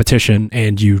in competition,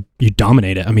 and you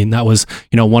dominate it. I mean, that was,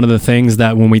 one of the things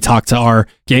that when we talk to our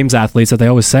games athletes that they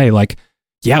always say, like,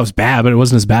 yeah, it was bad, but it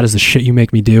wasn't as bad as the shit you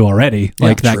make me do already.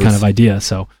 Like that kind of idea.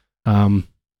 So,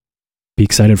 be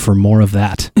excited for more of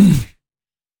that.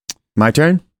 My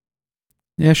turn?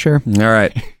 Yeah, sure. All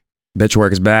right. Bitch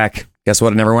work is back. Guess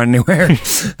what? It never went anywhere.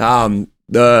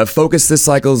 The focus this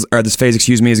phase,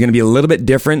 is going to be a little bit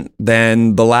different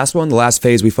than the last one. The last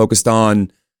phase, we focused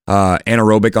on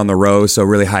anaerobic on the row, so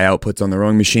really high outputs on the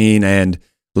rowing machine and a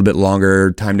little bit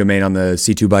longer time domain on the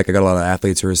C2 bike. I got a lot of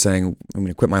athletes who are saying, I'm going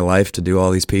to quit my life to do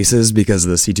all these pieces because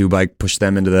the C2 bike pushed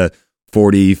them into the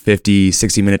 40, 50,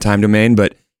 60-minute time domain,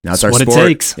 but now it's our sport. It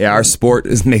takes. Yeah, our sport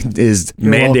is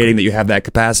mandating that you have that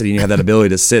capacity and you have that ability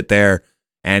to sit there.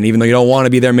 And even though you don't want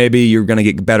to be there, maybe you're going to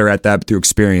get better at that through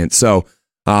experience. So,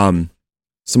 some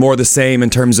more of the same in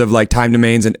terms of like time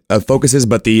domains and focuses,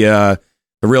 but the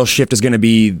real shift is going to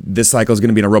be, this cycle is going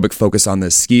to be an aerobic focus on the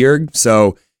ski erg.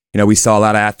 So, we saw a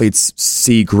lot of athletes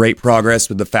see great progress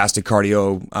with the fasted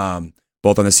cardio,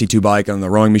 both on the C2 bike and on the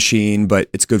rowing machine, but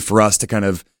it's good for us to kind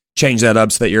of change that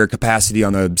up so that your capacity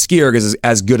on the ski erg is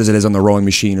as good as it is on the rowing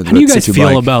machine or the C2 bike. How do you guys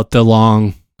feel about the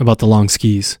long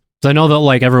skis? So I know that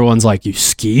like everyone's like, you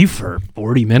ski for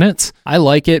 40 minutes? I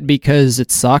like it because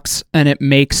it sucks and it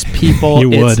makes people...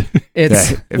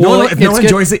 If no one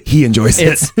enjoys it, he enjoys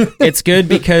it. It's good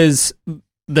because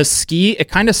the ski, it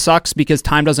kind of sucks because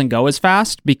time doesn't go as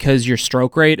fast because your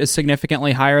stroke rate is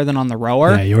significantly higher than on the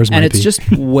rower. Yeah, yours might and it's be.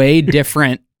 Just way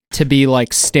different to be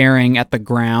like staring at the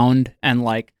ground and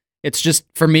like, it's just,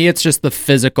 for me, it's just the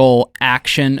physical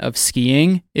action of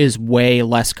skiing is way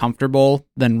less comfortable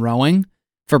than rowing.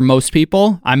 For most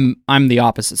people, I'm the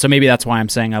opposite. So maybe that's why I'm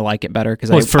saying I like it better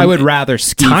because I would rather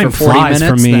ski for 40 minutes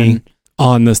for me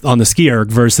on the ski erg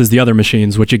versus the other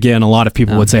machines, which again, a lot of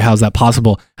people would say, how's that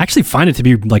possible? I actually find it to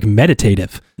be like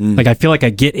meditative. Like I feel like I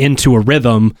get into a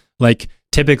rhythm. Like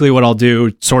typically what I'll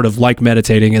do, sort of like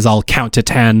meditating, is I'll count to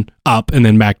 10 up and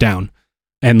then back down.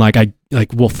 And like I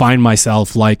will find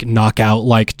myself like knock out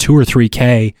like 2 or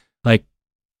 3K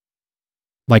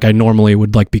like I normally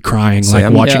would like be crying,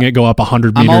 like watching it go up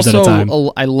 100 meters at a time.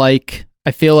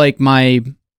 I feel like my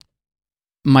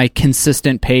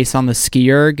consistent pace on the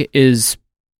ski erg is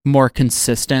more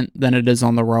consistent than it is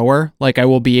on the rower. Like I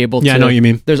will be able to. Yeah, I know what you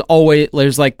mean. There's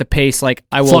like the pace, like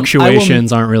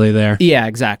fluctuations aren't really there. Yeah,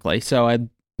 exactly. So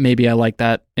maybe I like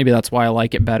that. Maybe that's why I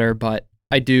like it better. But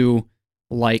I do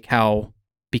like how,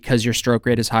 because your stroke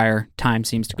rate is higher, time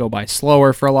seems to go by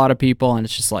slower for a lot of people, and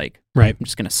it's just like, right, I'm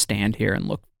just gonna stand here and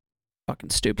look fucking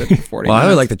stupid for 40 Well, minutes. I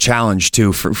really like the challenge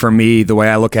too. For me, the way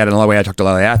I look at it and the way I talk to a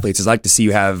lot of the athletes is I like to see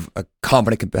you have a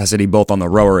competent capacity both on the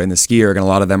rower and the ski erg, and a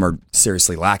lot of them are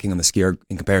seriously lacking on the ski erg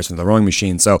in comparison to the rowing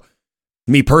machine. So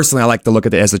me personally, I like to look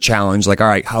at it as a challenge. Like, all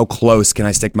right, how close can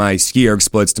I stick my ski erg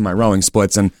splits to my rowing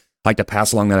splits? And I like to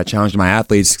pass along that challenge to my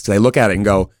athletes because they look at it and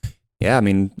go, Yeah, I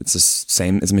mean, it's the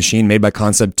same. It's a machine made by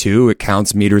Concept 2. It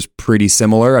counts meters pretty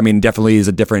similar. I mean, definitely is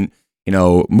a different,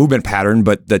 movement pattern,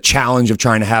 but the challenge of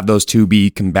trying to have those two be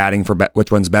combating for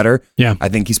which one's better, I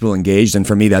think keeps people engaged. And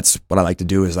for me, that's what I like to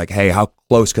do is like, hey, how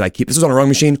close could I keep? This is on a rowing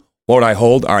machine. What would I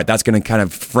hold? All right, that's going to kind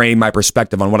of frame my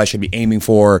perspective on what I should be aiming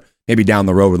for maybe down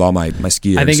the road with all my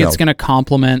ski gear. I think it's going to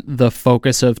complement the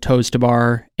focus of toes to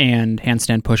bar and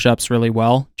handstand push-ups really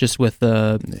well, just with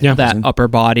that upper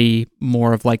body,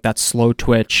 more of like that slow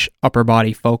twitch upper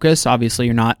body focus. Obviously,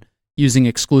 you're not using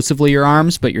exclusively your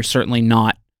arms, but you're certainly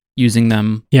not using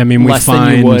them less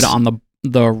than you would on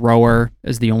the rower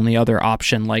as the only other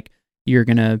option. Like you're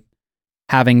going to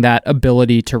having that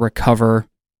ability to recover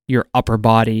your upper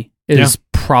body is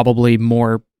probably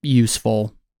more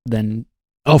useful than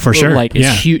for sure. Like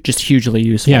it's just hugely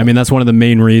useful. Yeah, I mean that's one of the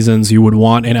main reasons you would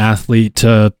want an athlete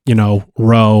to,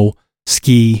 row,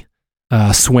 ski,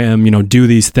 swim, do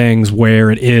these things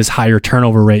where it is higher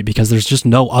turnover rate, because there's just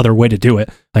no other way to do it.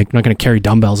 Like I'm not going to carry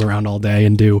dumbbells around all day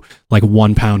and do like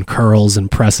 1 pound curls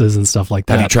and presses and stuff like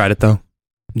that. Have you tried it though?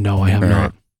 No, I have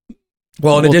not.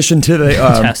 Well, in addition to the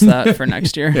test that for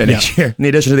next year. Next year. In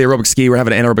addition to the aerobic ski, we're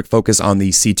having an anaerobic focus on the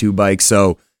C2 bike.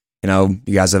 So, you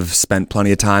guys have spent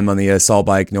plenty of time on the assault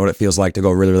bike, know what it feels like to go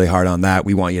really, really hard on that.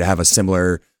 We want you to have a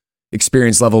similar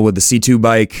experience level with the C2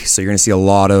 bike. So you're going to see a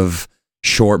lot of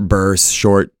short bursts,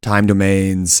 short time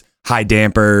domains, high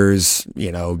dampers,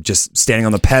 just standing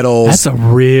on the pedals. That's a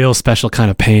real special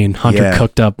kind of pain. Hunter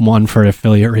cooked up one for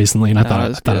affiliate recently, and I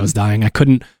thought I was dying. I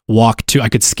couldn't I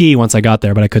could ski once I got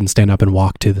there, but I couldn't stand up and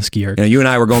walk to the ski erg. You and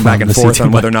I were going back and forth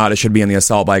on whether or not it should be on the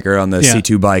assault bike or on the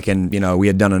C2 bike. And, we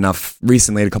had done enough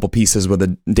recently, a couple pieces with a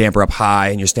damper up high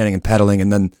and you're standing and pedaling,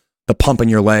 and then the pump in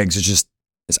your legs is just,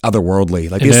 it's otherworldly.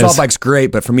 Like the assault bike's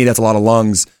great, but for me, that's a lot of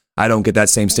lungs. I don't get that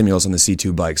same stimulus on the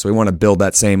C2 bike. So we want to build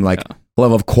that same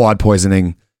level of quad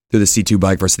poisoning through the C2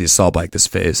 bike versus the assault bike this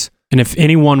phase. And if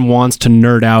anyone wants to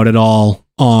nerd out at all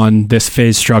on this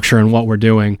phase structure and what we're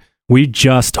doing,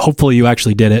 hopefully you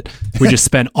actually did it. We just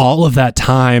spent all of that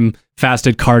time,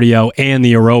 fasted cardio and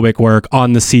the aerobic work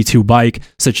on the C2 bike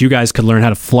so that you guys could learn how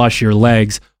to flush your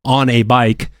legs on a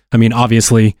bike. I mean,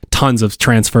 obviously tons of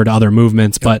transfer to other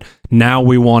movements, but now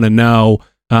we want to know,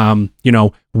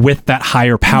 with that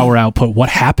higher power output, what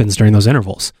happens during those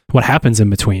intervals? What happens in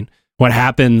between? What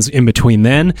happens in between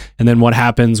then? And then what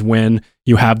happens when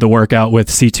you have the workout with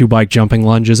C2 bike jumping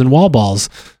lunges and wall balls,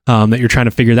 that you're trying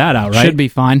to figure that out, right? Should be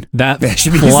fine. That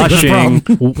flushing,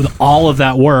 all of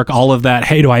that work, all of that,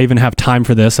 hey, do I even have time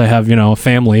for this? I have, a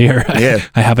family, or I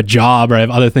have a job, or I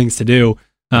have other things to do.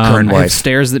 I have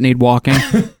stairs that need walking.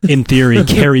 In theory,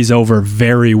 carries over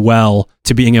very well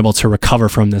to being able to recover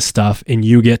from this stuff. And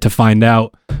you get to find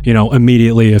out,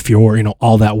 immediately if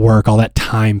all that work, all that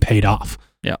time paid off.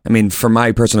 Yeah. I mean, from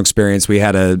my personal experience,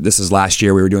 this is last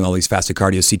year, we were doing all these fasted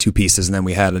cardio C2 pieces, and then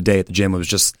we had a day at the gym. It was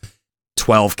just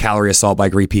 12 calorie assault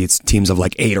bike repeats, teams of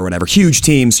like 8 or whatever, huge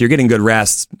teams. So you're getting good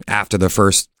rest after the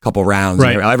first couple rounds.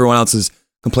 Right. Everyone else is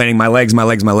complaining, my legs. I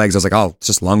was like, oh, it's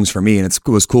just lungs for me. And it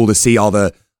was cool to see all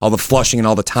the flushing and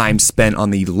all the time spent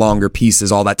on the longer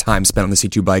pieces, all that time spent on the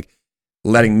C2 bike,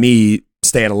 letting me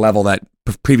stay at a level that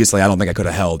previously I don't think I could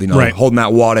have held, holding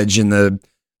that wattage in the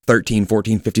 13,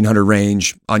 14, 1500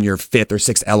 range on your fifth or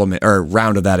sixth element or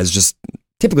round of that is just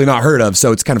typically not heard of.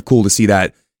 So it's kind of cool to see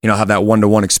that, have that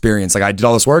one-to-one experience. Like I did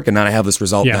all this work and then I have this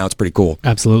result now. It's pretty cool.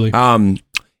 Absolutely.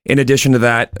 In addition to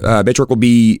that, bench work will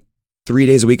be 3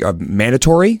 days a week of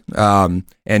mandatory, and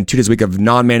 2 days a week of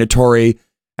non-mandatory.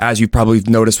 As you've probably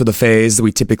noticed with the phase,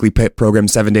 we typically program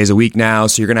 7 days a week now.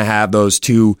 So you're going to have those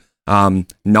two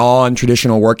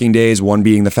non-traditional working days, one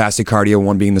being the fasted cardio,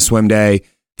 one being the swim day.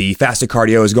 The fasted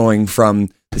cardio is going from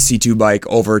the C2 bike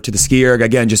over to the ski erg.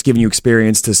 Again, just giving you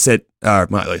experience to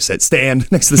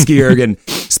stand next to the ski erg and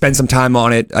spend some time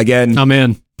on it. Again, I'm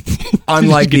in.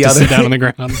 Unlike the other, sit down on the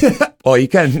ground. Well, you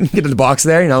can get in the box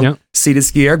there, seated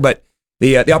ski erg, but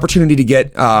the opportunity to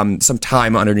get some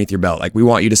time underneath your belt. Like we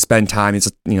want you to spend time.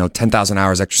 It's 10,000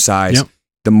 hours exercise. Yep.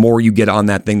 The more you get on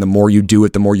that thing, the more you do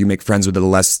it, the more you make friends with it, the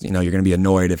less you're going to be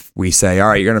annoyed if we say, all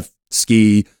right, you're going to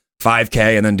ski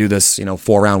 5K and then do this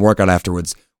 4-round workout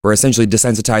afterwards. We're essentially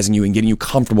desensitizing you and getting you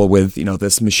comfortable with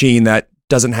this machine that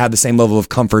doesn't have the same level of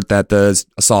comfort that the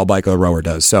assault bike or the rower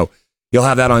does. So you'll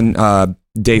have that on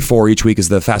day 4 each week is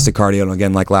the fasted cardio, and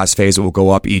again, like last phase, it will go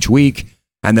up each week.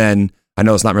 And then I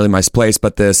know it's not really my place,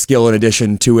 but the skill in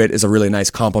addition to it is a really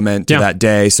nice complement to that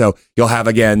day. So you'll have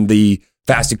again the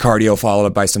fasted cardio followed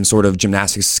up by some sort of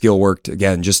gymnastics skill work.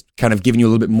 Again, just kind of giving you a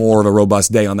little bit more of a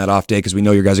robust day on that off day because we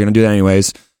know you guys are going to do that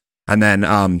anyways. And then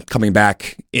coming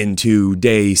back into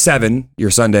day 7,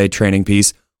 your Sunday training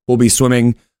piece, we'll be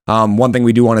swimming One thing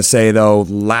we do want to say though,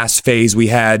 last phase we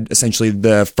had essentially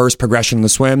the first progression in the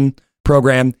swim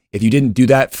program. If you didn't do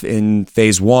that in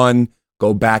phase 1,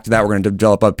 go back to that. We're going to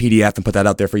develop a PDF and put that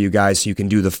out there for you guys so you can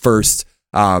do the first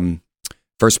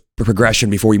progression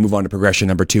before we move on to progression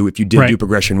number 2. If you did do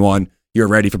progression 1, you're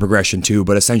ready for progression 2.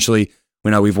 But essentially,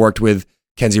 we've worked with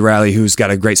Kenzie Riley, who's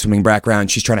got a great swimming background.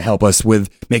 She's trying to help us with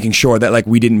making sure that like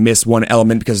we didn't miss one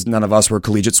element because none of us were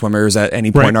collegiate swimmers at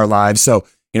any point in our lives. So,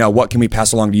 what can we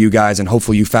pass along to you guys? And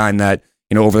hopefully you find that,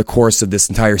 over the course of this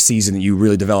entire season, that you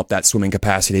really develop that swimming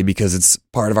capacity because it's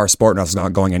part of our sport and it's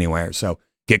not going anywhere. So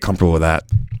get comfortable with that.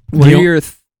 What are your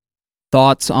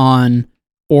thoughts on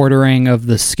ordering of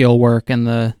the skill work and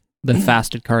the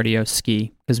fasted cardio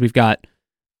ski? Because we've got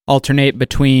alternate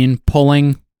between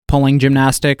pulling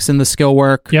gymnastics in the skill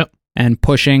work and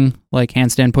pushing, like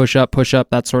handstand push-up,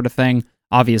 that sort of thing.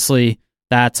 Obviously,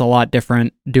 that's a lot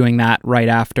different doing that right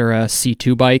after a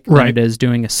C2 bike than it is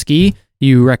doing a ski.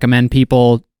 You recommend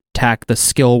people tack the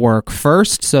skill work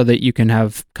first so that you can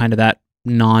have kind of that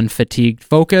non-fatigued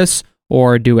focus,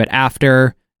 or do it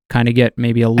after, kind of get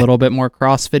maybe a little bit more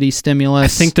CrossFit-y stimulus? I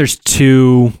think there's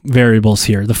 2 variables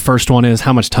here. The first one is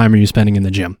how much time are you spending in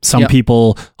the gym? Some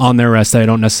people on their rest day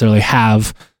don't necessarily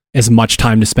have as much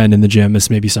time to spend in the gym as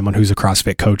maybe someone who's a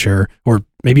CrossFit coach or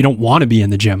maybe don't want to be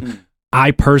in the gym.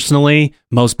 I personally,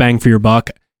 most bang for your buck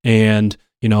and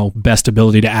best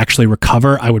ability to actually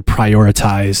recover, I would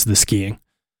prioritize the skiing.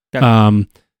 Okay.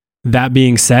 That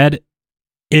being said,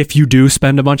 if you do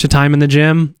spend a bunch of time in the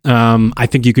gym, I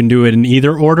think you can do it in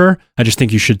either order. I just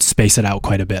think you should space it out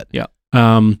quite a bit. Yeah.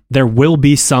 There will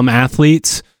be some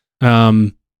athletes, a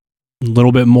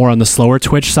little bit more on the slower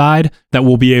twitch side, that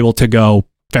will be able to go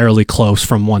fairly close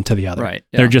from one to the other. Right.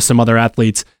 Yeah. There are just some other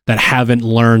athletes that haven't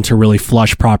learned to really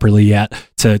flush properly yet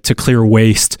to clear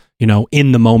waste,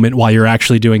 in the moment while you're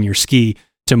actually doing your ski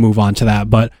to move on to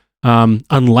that. But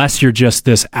unless you're just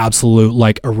this absolute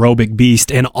like aerobic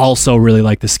beast and also really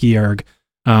like the ski erg,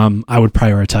 I would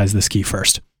prioritize the ski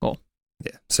first. Cool.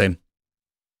 Yeah, same.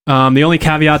 The only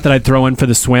caveat that I'd throw in for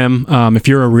the swim, if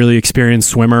you're a really experienced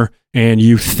swimmer and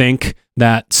you think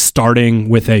that starting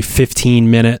with a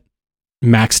 15-minute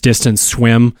max distance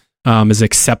swim is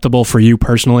acceptable for you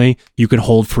personally, you can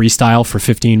hold freestyle for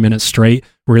 15 minutes straight,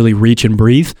 really reach and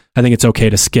breathe, I think it's okay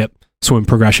to skip swim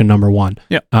progression number 1.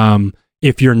 Yeah.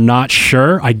 If you're not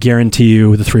sure, I guarantee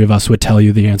you the 3 of us would tell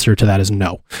you the answer to that is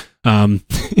no.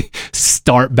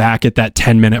 Start back at that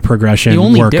 10-minute progression. The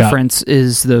only difference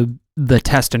is the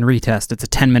test and retest. It's a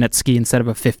 10-minute ski instead of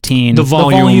a 15. The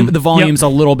volume's a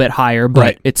little bit higher,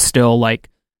 but it's still like,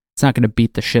 it's not going to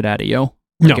beat the shit out of you.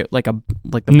 Like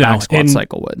the back squat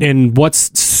cycle would. And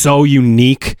what's so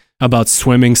unique about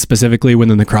swimming specifically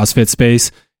within the CrossFit space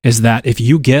is that if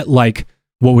you get like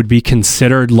what would be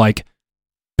considered like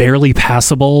barely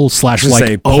passable /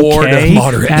 like okay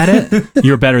at it,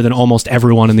 you're better than almost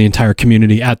everyone in the entire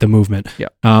community at the movement.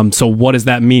 Yeah. So what does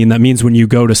that mean? That means when you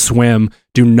go to swim,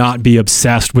 do not be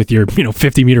obsessed with your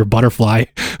 50-meter butterfly.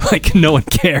 Like no one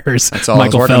cares. That's all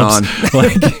Michael I was Phelps,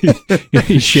 on.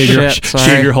 Like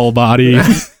shave your whole body.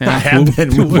 I have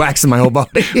been waxing my whole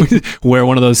body. Wear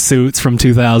one of those suits from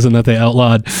 2000 that they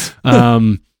outlawed.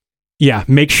 Yeah,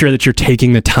 make sure that you're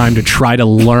taking the time to try to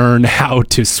learn how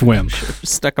to swim.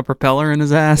 Stuck a propeller in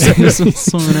his ass and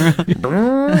just swimming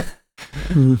around.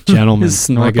 Gentlemen,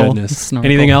 my goodness.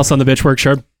 Anything else on the bitch work,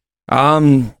 Sherb?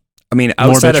 I mean,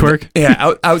 outside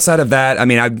of that, I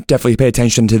mean, I definitely pay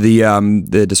attention to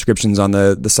the descriptions on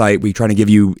the site. We try to give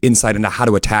you insight into how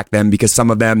to attack them because some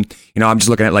of them, I'm just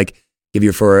looking at like give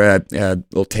you for a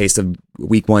little taste of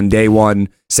week 1, day 1,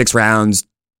 6 rounds,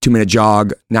 2-minute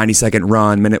jog, 90-second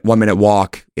run, 1-minute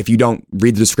walk. If you don't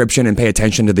read the description and pay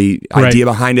attention to the idea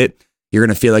behind it, you're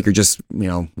going to feel like you're just,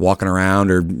 walking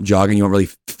around or jogging. You won't really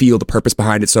feel the purpose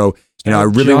behind it. So, I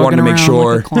really want to make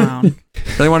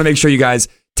sure, you guys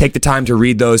take the time to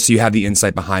read those so you have the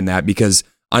insight behind that, because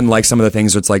unlike some of the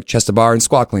things where it's like chest to bar and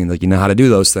squat clean, like you know how to do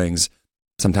those things,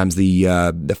 sometimes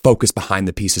the focus behind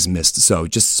the piece is missed. So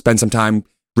just spend some time,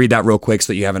 read that real quick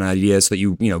so that you have an idea, so that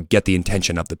you get the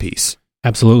intention of the piece.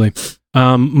 Absolutely.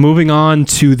 Moving on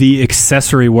to the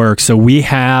accessory work. So we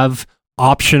have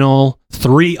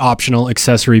 3 optional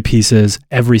accessory pieces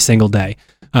every single day.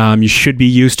 You should be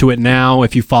used to it now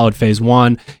if you followed phase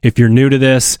 1. If you're new to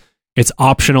this, it's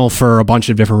optional for a bunch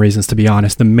of different reasons, to be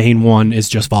honest. The main one is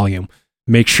just volume.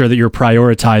 Make sure that you're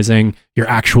prioritizing your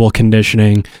actual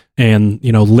conditioning and,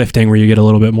 lifting where you get a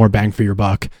little bit more bang for your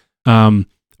buck.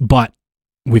 But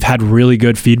we've had really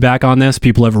good feedback on this.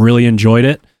 People have really enjoyed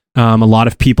it. A lot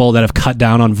of people that have cut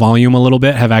down on volume a little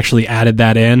bit have actually added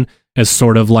that in as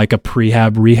sort of like a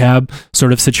prehab rehab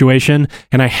sort of situation.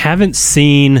 And I haven't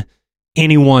seen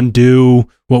anyone do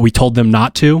what we told them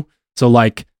not to. So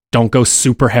like, don't go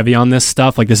super heavy on this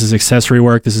stuff. Like, this is accessory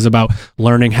work. This is about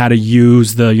learning how to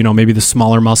use the, maybe the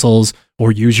smaller muscles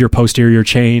or use your posterior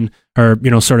chain or,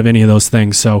 sort of any of those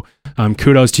things. So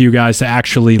kudos to you guys to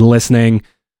actually listening,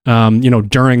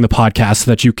 during the podcast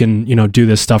so that you can, do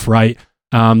this stuff right.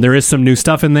 There is some new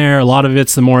stuff in there. A lot of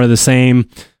it's more of the same.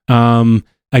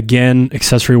 Again,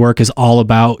 accessory work is all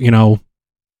about,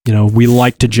 we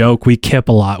like to joke. We kip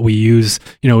a lot. We use,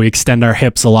 we extend our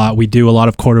hips a lot. We do a lot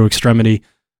of core to extremity.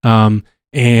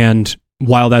 And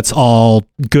while that's all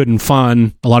good and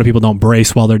fun, a lot of people don't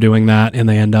brace while they're doing that, and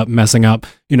they end up messing up,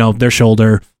 their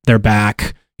shoulder, their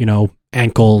back,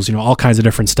 ankles, all kinds of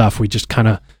different stuff. We just kind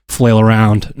of flail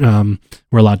around.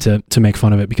 We're allowed to make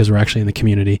fun of it because we're actually in the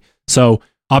community. So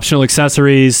optional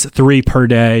accessories, 3 per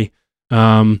day.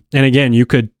 And again, you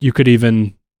could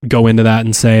even go into that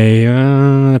and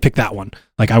say, pick that one.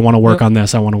 Like, I want to work on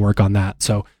this. I want to work on that.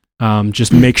 So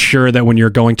just make sure that when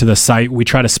you're going to the site, we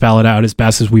try to spell it out as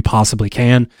best as we possibly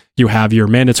can. You have your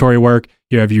mandatory work,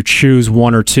 you choose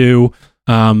 1 or 2,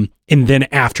 and then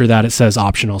after that it says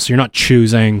optional. So you're not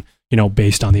choosing,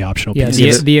 based on the optional piece.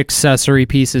 Yeah, the accessory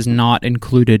piece is not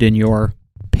included in your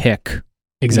pick.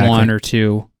 Exactly. 1 or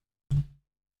 2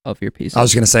 of your pieces. I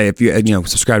was going to say, if you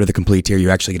subscribe to the complete tier, you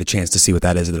actually get a chance to see what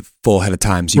that is at a full head of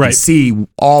time. So you can see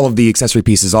all of the accessory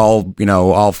pieces, all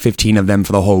 15 of them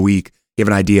for the whole week. Give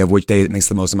an idea of which day it makes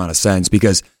the most amount of sense,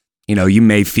 because you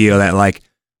may feel that like,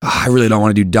 I really don't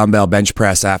want to do dumbbell bench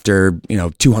press after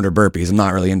 200 burpees. I'm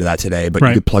not really into that today, but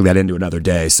you could plug that into another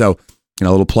day. So a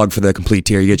little plug for the complete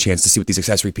tier. You get a chance to see what these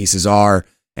accessory pieces are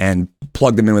and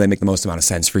plug them in where they make the most amount of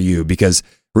sense for you. Because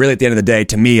really, at the end of the day,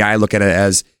 to me, I look at it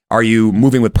as, are you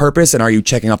moving with purpose, and are you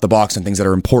checking off the box on things that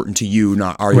are important to you?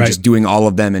 Not are you just doing all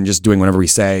of them and just doing whatever we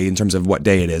say in terms of what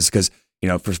day it is? Because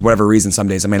for whatever reason, some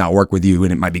days it may not work with you,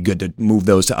 and it might be good to move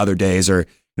those to other days. Or,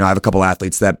 I have a couple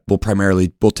athletes that will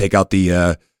take out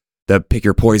the pick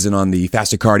your poison on the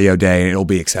fasted cardio day, and it'll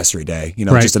be accessory day.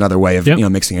 Just another way of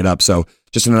mixing it up. So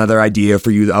just another idea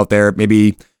for you out there.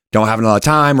 Maybe don't have a lot of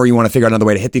time, or you want to figure out another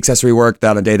way to hit the accessory work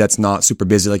that on a day that's not super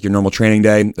busy like your normal training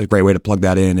day. A great way to plug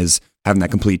that in is having that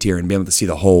complete tier and being able to see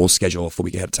the whole schedule a full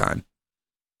week ahead of time.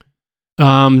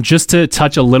 Just to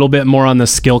touch a little bit more on the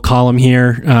skill column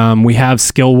here, we have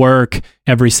skill work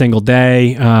every single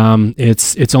day.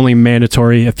 It's only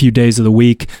mandatory a few days of the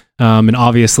week, and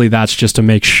obviously that's just to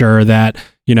make sure that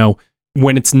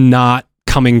when it's not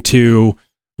coming to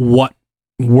what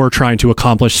we're trying to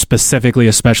accomplish specifically,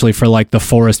 especially for like the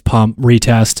Forest Pump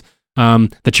retest,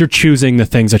 that you're choosing the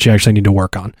things that you actually need to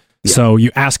work on. Yeah. So you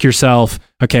ask yourself,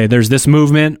 okay, there's this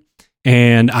movement,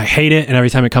 and I hate it, and every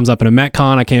time it comes up in a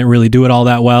Metcon, I can't really do it all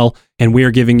that well. And we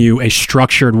are giving you a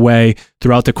structured way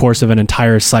throughout the course of an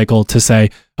entire cycle to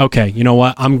say, okay, you know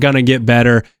what? I'm going to get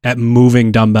better at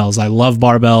moving dumbbells. I love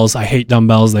barbells. I hate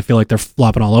dumbbells. I feel like they're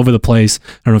flopping all over the place.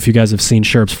 I don't know if you guys have seen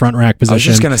Sherp's front rack position. I was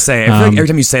just going to say, I feel like every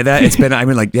time you say that, it's been,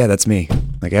 yeah, that's me.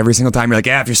 Like every single time you're like,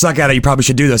 yeah, if you suck at it, you probably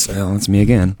should do this. Oh, that's me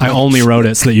again. I only wrote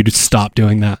it so that you'd stop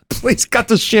doing that. Please cut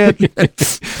the shit.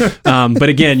 But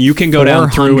again, you can go down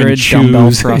through and choose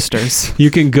dumbbell thrusters. You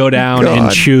can go down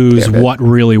and choose what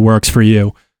really works for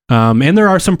you. And there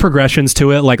are some progressions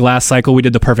to it. Like last cycle, we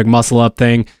did the perfect muscle up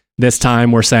thing. This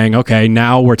time we're saying, okay,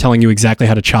 now we're telling you exactly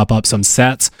how to chop up some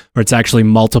sets, or it's actually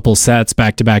multiple sets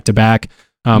back to back to back.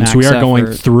 So we are going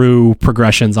through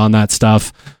progressions on that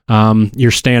stuff.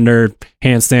 Your standard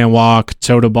handstand walk,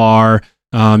 toe to bar,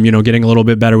 getting a little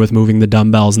bit better with moving the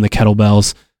dumbbells and the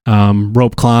kettlebells,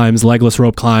 rope climbs, legless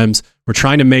rope climbs. We're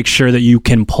trying to make sure that you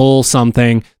can pull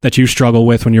something that you struggle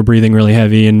with when you're breathing really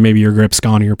heavy and maybe your grip's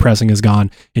gone or your pressing is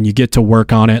gone, and you get to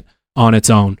work on it on its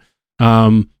own.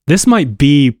 This might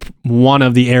be one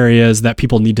of the areas that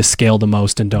people need to scale the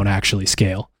most and don't actually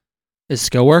scale. Is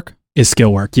skill work? Is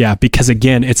skill work, yeah. Because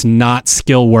again, it's not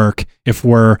skill work if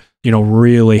we're,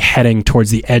 really heading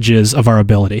towards the edges of our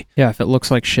ability. Yeah, if it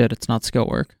looks like shit, it's not skill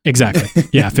work. Exactly.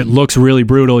 Yeah, if it looks really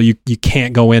brutal, you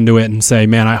can't go into it and say,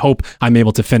 man, I hope I'm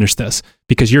able to finish this,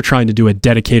 because you're trying to do a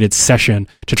dedicated session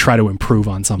to try to improve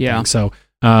on something. Yeah. So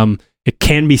it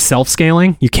can be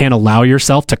self-scaling. You can't allow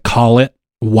yourself to call it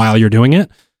while you're doing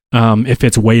it. If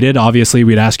it's weighted, obviously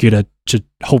we'd ask you to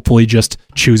hopefully just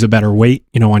choose a better weight,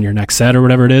 on your next set or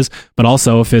whatever it is. But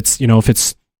also if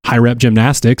it's high rep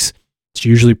gymnastics, it's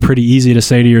usually pretty easy to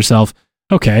say to yourself,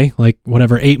 okay, like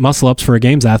whatever, 8 muscle ups for a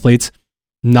games athletes,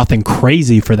 nothing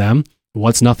crazy for them.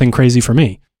 What's nothing crazy for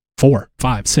me? 4,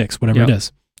 5, 6, whatever it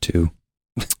is. 2.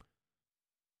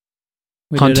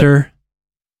 Hunter,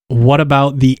 what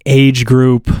about the age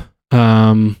group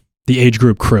the age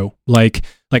group crew. Like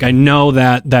I know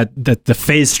that the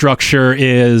phase structure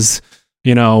is,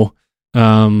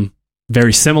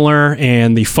 very similar,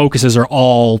 and the focuses are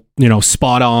all,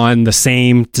 spot on, the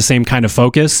same kind of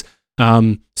focus.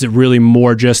 Is it really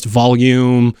more just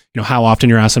volume, how often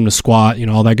you're asking them to squat,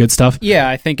 all that good stuff? Yeah,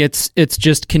 I think it's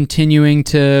just continuing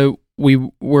to,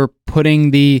 we're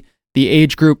putting the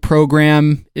age group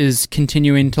program is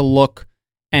continuing to look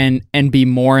and be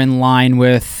more in line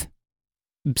with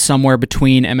somewhere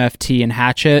between MFT and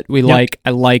Hatchet. I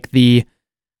like the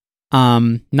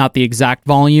not the exact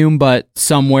volume, but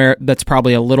somewhere that's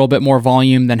probably a little bit more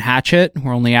volume than Hatchet.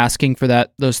 We're only asking for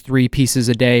those 3 pieces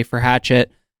a day for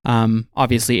Hatchet.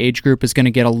 Obviously age group is going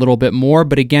to get a little bit more,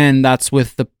 but again, that's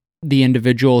with the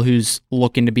individual who's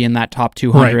looking to be in that top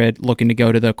 200, right, looking to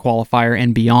go to the qualifier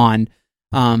and beyond,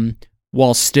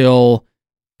 while still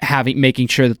making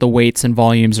sure that the weights and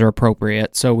volumes are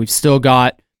appropriate. So we've still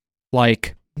got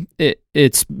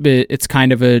it's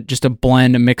kind of just a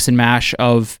blend, a mix and mash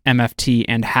of MFT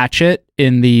and Hatchet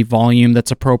in the volume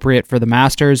that's appropriate for the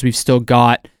Masters. We've still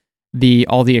got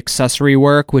all the accessory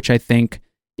work, which I think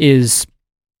is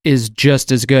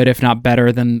just as good, if not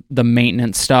better, than the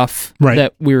maintenance stuff, right,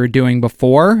 that we were doing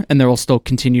before, and there will still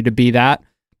continue to be that.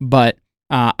 But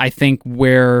I think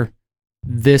where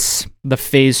the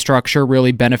phase structure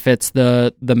really benefits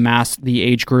the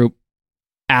age group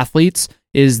athletes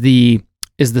is the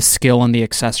skill in the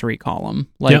accessory column.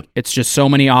 It's just so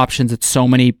many options, it's so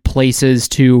many places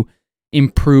to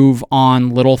improve on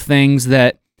little things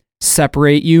that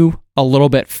separate you a little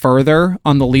bit further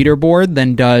on the leaderboard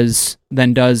than does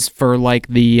for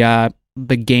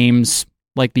the games,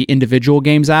 like the individual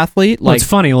games athlete. It's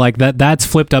funny, that's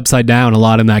flipped upside down a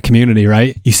lot in that community,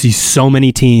 right? You see so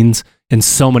many teens and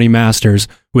so many masters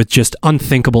with just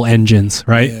unthinkable engines,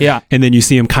 right? Yeah. And then you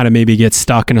see them kind of maybe get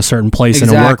stuck in a certain place in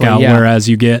a workout, whereas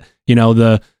you get,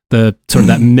 the sort of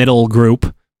that middle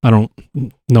group. I don't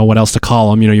know what else to call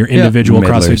them, your individual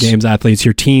CrossFit Games athletes,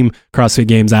 your team CrossFit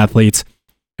Games athletes.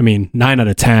 9 out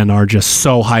of 10 are just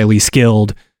so highly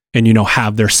skilled and,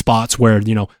 have their spots where,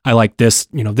 I like this,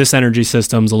 this energy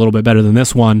system's a little bit better than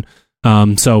this one.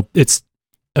 So it's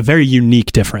a very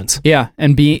unique difference. Yeah.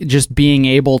 And being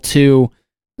able to,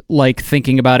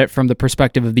 thinking about it from the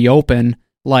perspective of the open,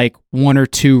 1 or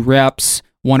 2 reps,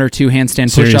 1 or 2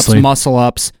 handstand push-ups, muscle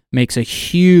ups makes a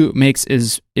huge,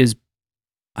 is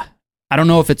I don't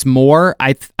know if it's more.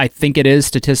 I think it is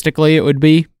statistically. It would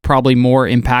be probably more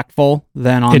impactful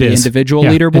than on the individual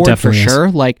leaderboard for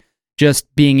sure.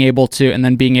 Just being able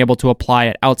to apply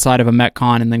it outside of a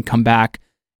Metcon and then come back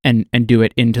and do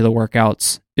it into the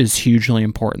workouts is hugely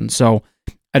important. So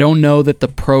I don't know that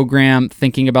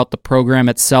thinking about the program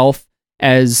itself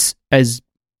as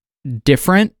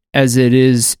different as it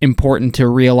is important to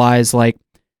realize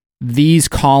these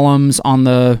columns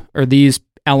these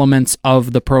elements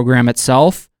of the program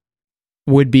itself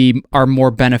are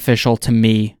more beneficial to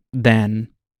me than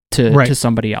to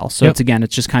somebody else. So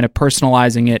it's just kind of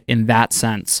personalizing it in that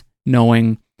sense,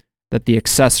 knowing that the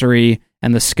accessory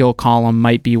and the skill column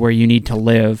might be where you need to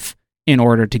live in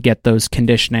order to get those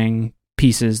conditioning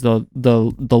pieces, the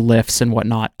lifts and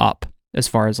whatnot up as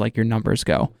far as your numbers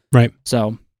go. Right.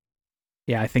 So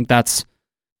yeah, I think that's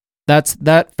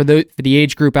for the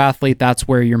age group athlete, that's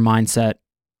where your mindset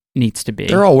needs to be.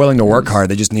 They're all willing to work hard.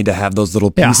 They just need to have those little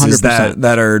pieces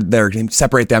that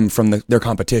separate them from their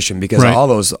competition, because all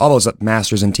those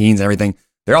masters and teens and everything,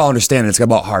 they're all understanding it's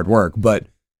about hard work, but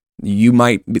you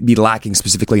might be lacking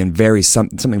specifically in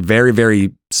something very,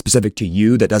 very specific to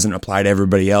you that doesn't apply to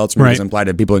everybody else, or doesn't apply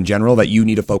to people in general, that you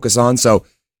need to focus on. So,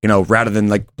 rather than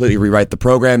completely rewrite the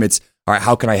program, it's all right,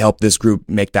 how can I help this group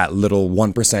make that little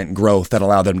 1% growth that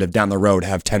allow them to down the road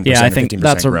have 10% or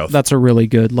 15% growth? That's a really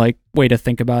good way to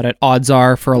think about it. Odds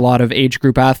are for a lot of age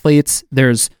group athletes,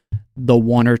 there's the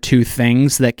 1 or 2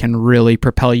 things that can really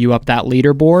propel you up that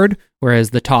leaderboard, whereas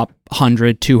the top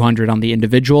 100, 200 on the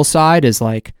individual side is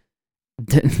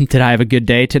did I have a good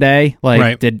day today?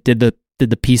 Did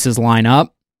the pieces line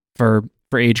up? For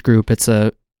age group, it's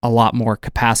a lot more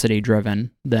capacity driven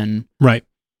than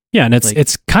Yeah, and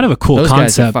it's kind of a cool those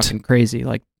concept. Guys are fucking crazy.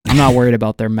 I'm not worried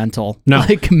about their mental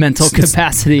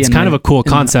capacity. It's kind of a cool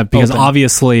concept because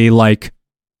obviously,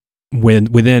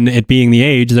 within it being the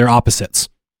age, they're opposites,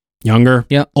 younger,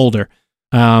 older.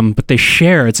 But they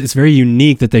share. It's very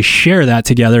unique that they share that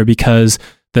together, because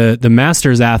the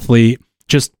masters athlete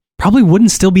just probably wouldn't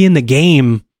still be in the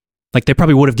game. They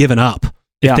probably would have given up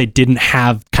if they didn't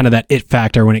have kind of that it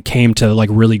factor when it came to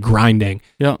really grinding.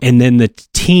 Yeah. And then the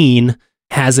teen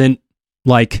hasn't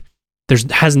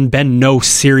been no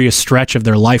serious stretch of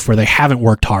their life where they haven't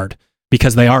worked hard.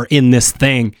 because they are in this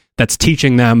thing that's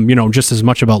teaching them, just as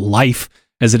much about life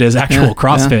as it is actual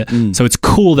CrossFit. Yeah. So it's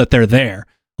cool that they're there.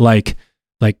 Like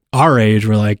our age,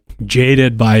 we're like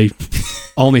jaded by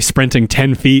only sprinting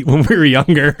 10 feet when we were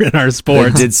younger in our They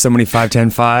sports. did so many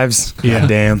 5-10-5s. Yeah. God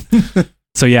damn.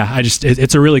 So yeah,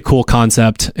 it's a really cool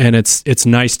concept, and it's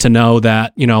nice to know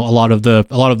that a lot of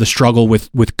the struggle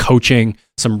with coaching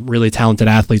some really talented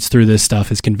athletes through this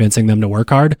stuff is convincing them to work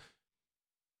hard.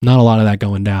 Not a lot of that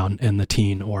going down in the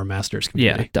teen or masters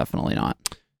community. Yeah, definitely not.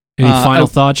 Any final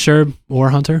thoughts, Sherb or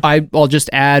Hunter? I'll just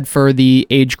add for the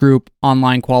age group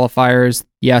online qualifiers,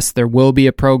 yes, there will be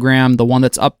a program. The one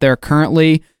that's up there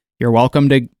currently, you're welcome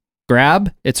to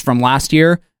grab. It's from last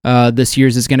year. This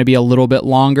year's is going to be a little bit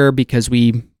longer because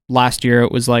last year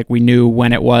it was like we knew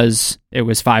when it was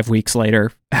 5 weeks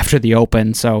later after the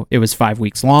open, so it was 5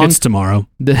 weeks long. It's tomorrow.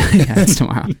 It's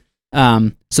tomorrow.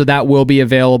 So that will be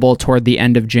available toward the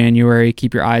end of January.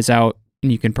 Keep your eyes out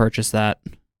and you can purchase that.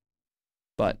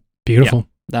 But Beautiful.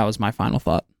 yeah, that was my final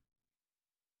thought.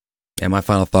 And my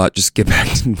final thought, just get back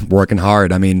to working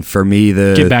hard. I mean, for me,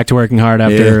 Get back to working hard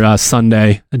after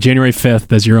Sunday, January 5th.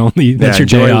 That's your day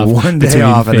enjoy off. one day between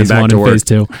off and then phase back 1 to and work. phase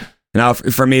 2. Now,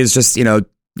 for me, it's just,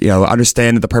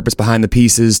 understand the purpose behind the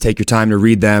pieces, take your time to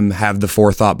read them, have the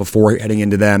forethought before heading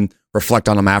into them, reflect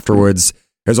on them afterwards.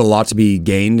 There's a lot to be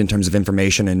gained in terms of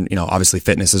information and, obviously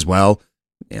fitness as well.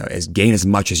 Gain as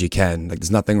much as you can. Like,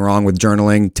 there's nothing wrong with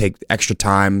journaling. Take extra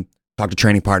time, talk to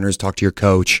training partners, talk to your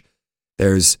coach.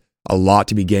 There's a lot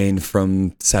to be gained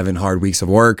from 7 hard weeks of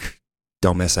work.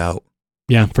 Don't miss out.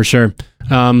 Yeah, for sure.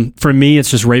 For me,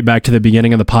 it's just right back to the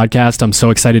beginning of the podcast. I'm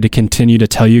so excited to continue to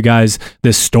tell you guys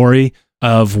this story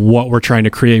of what we're trying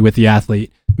to create with the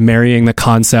athlete, marrying the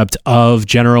concept of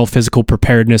general physical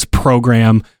preparedness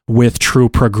program with true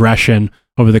progression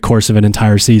over the course of an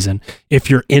entire season. If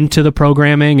you're into the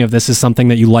programming, if this is something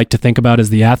that you like to think about as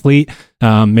the athlete,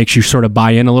 makes you sort of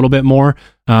buy in a little bit more,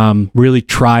 really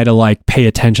try to pay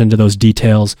attention to those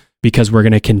details, because we're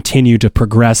going to continue to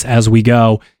progress as we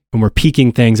go. And we're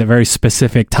peaking things at very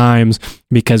specific times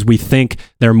because we think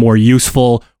they're more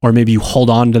useful, or maybe you hold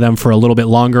on to them for a little bit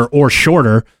longer or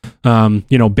shorter,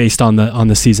 based on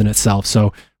the season itself.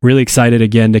 So really excited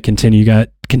again to continue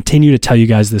to tell you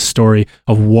guys this story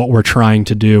of what we're trying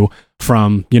to do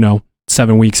from,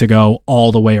 7 weeks ago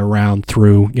all the way around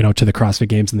through, to the CrossFit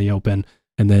Games and the Open,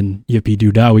 and then yippee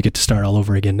doo dah, we get to start all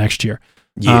over again next year.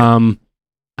 Yeah.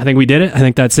 I think we did it. I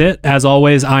think that's it. As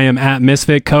always, I am at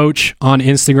Misfit Coach on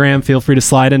Instagram. Feel free to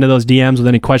slide into those DMs with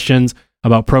any questions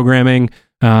about programming,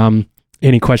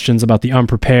 any questions about the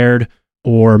Unprepared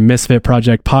or Misfit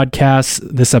Project podcasts.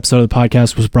 This episode of the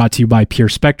podcast was brought to you by Pure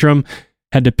Spectrum.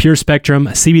 Head to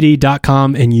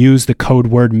purespectrumcbd.com and use the code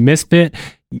word Misfit.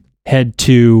 Head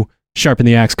to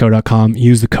sharpentheaxeco.com.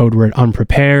 Use the code word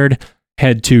Unprepared.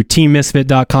 Head to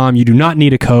teammisfit.com. You do not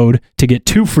need a code to get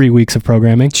 2 free weeks of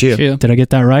programming. Cheer. Did I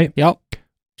get that right? Yep.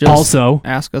 Just Also,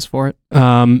 ask us for it.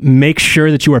 make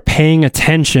sure that you are paying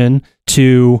attention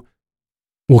to,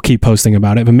 we'll keep posting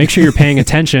about it, but make sure you're paying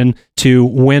attention to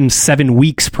when 7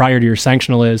 weeks prior to your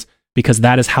sanctional is, because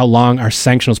that is how long our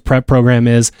sanctionals prep program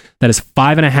is. That is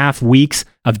 5.5 weeks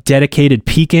of dedicated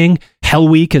peaking. Hell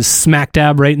Week is smack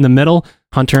dab right in the middle.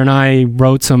 Hunter and I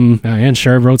and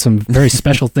Sherb wrote some very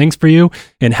special things for you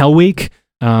in Hell Week.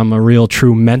 A real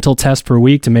true mental test per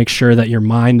week to make sure that your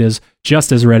mind is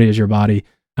just as ready as your body.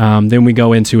 Then we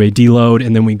go into a deload,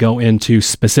 and then we go into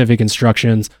specific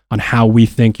instructions on how we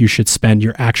think you should spend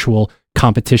your actual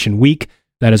competition week.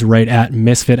 That is right at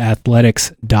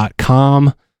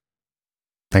misfitathletics.com.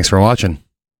 Thanks for watching.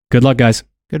 Good luck, guys.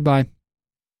 Goodbye.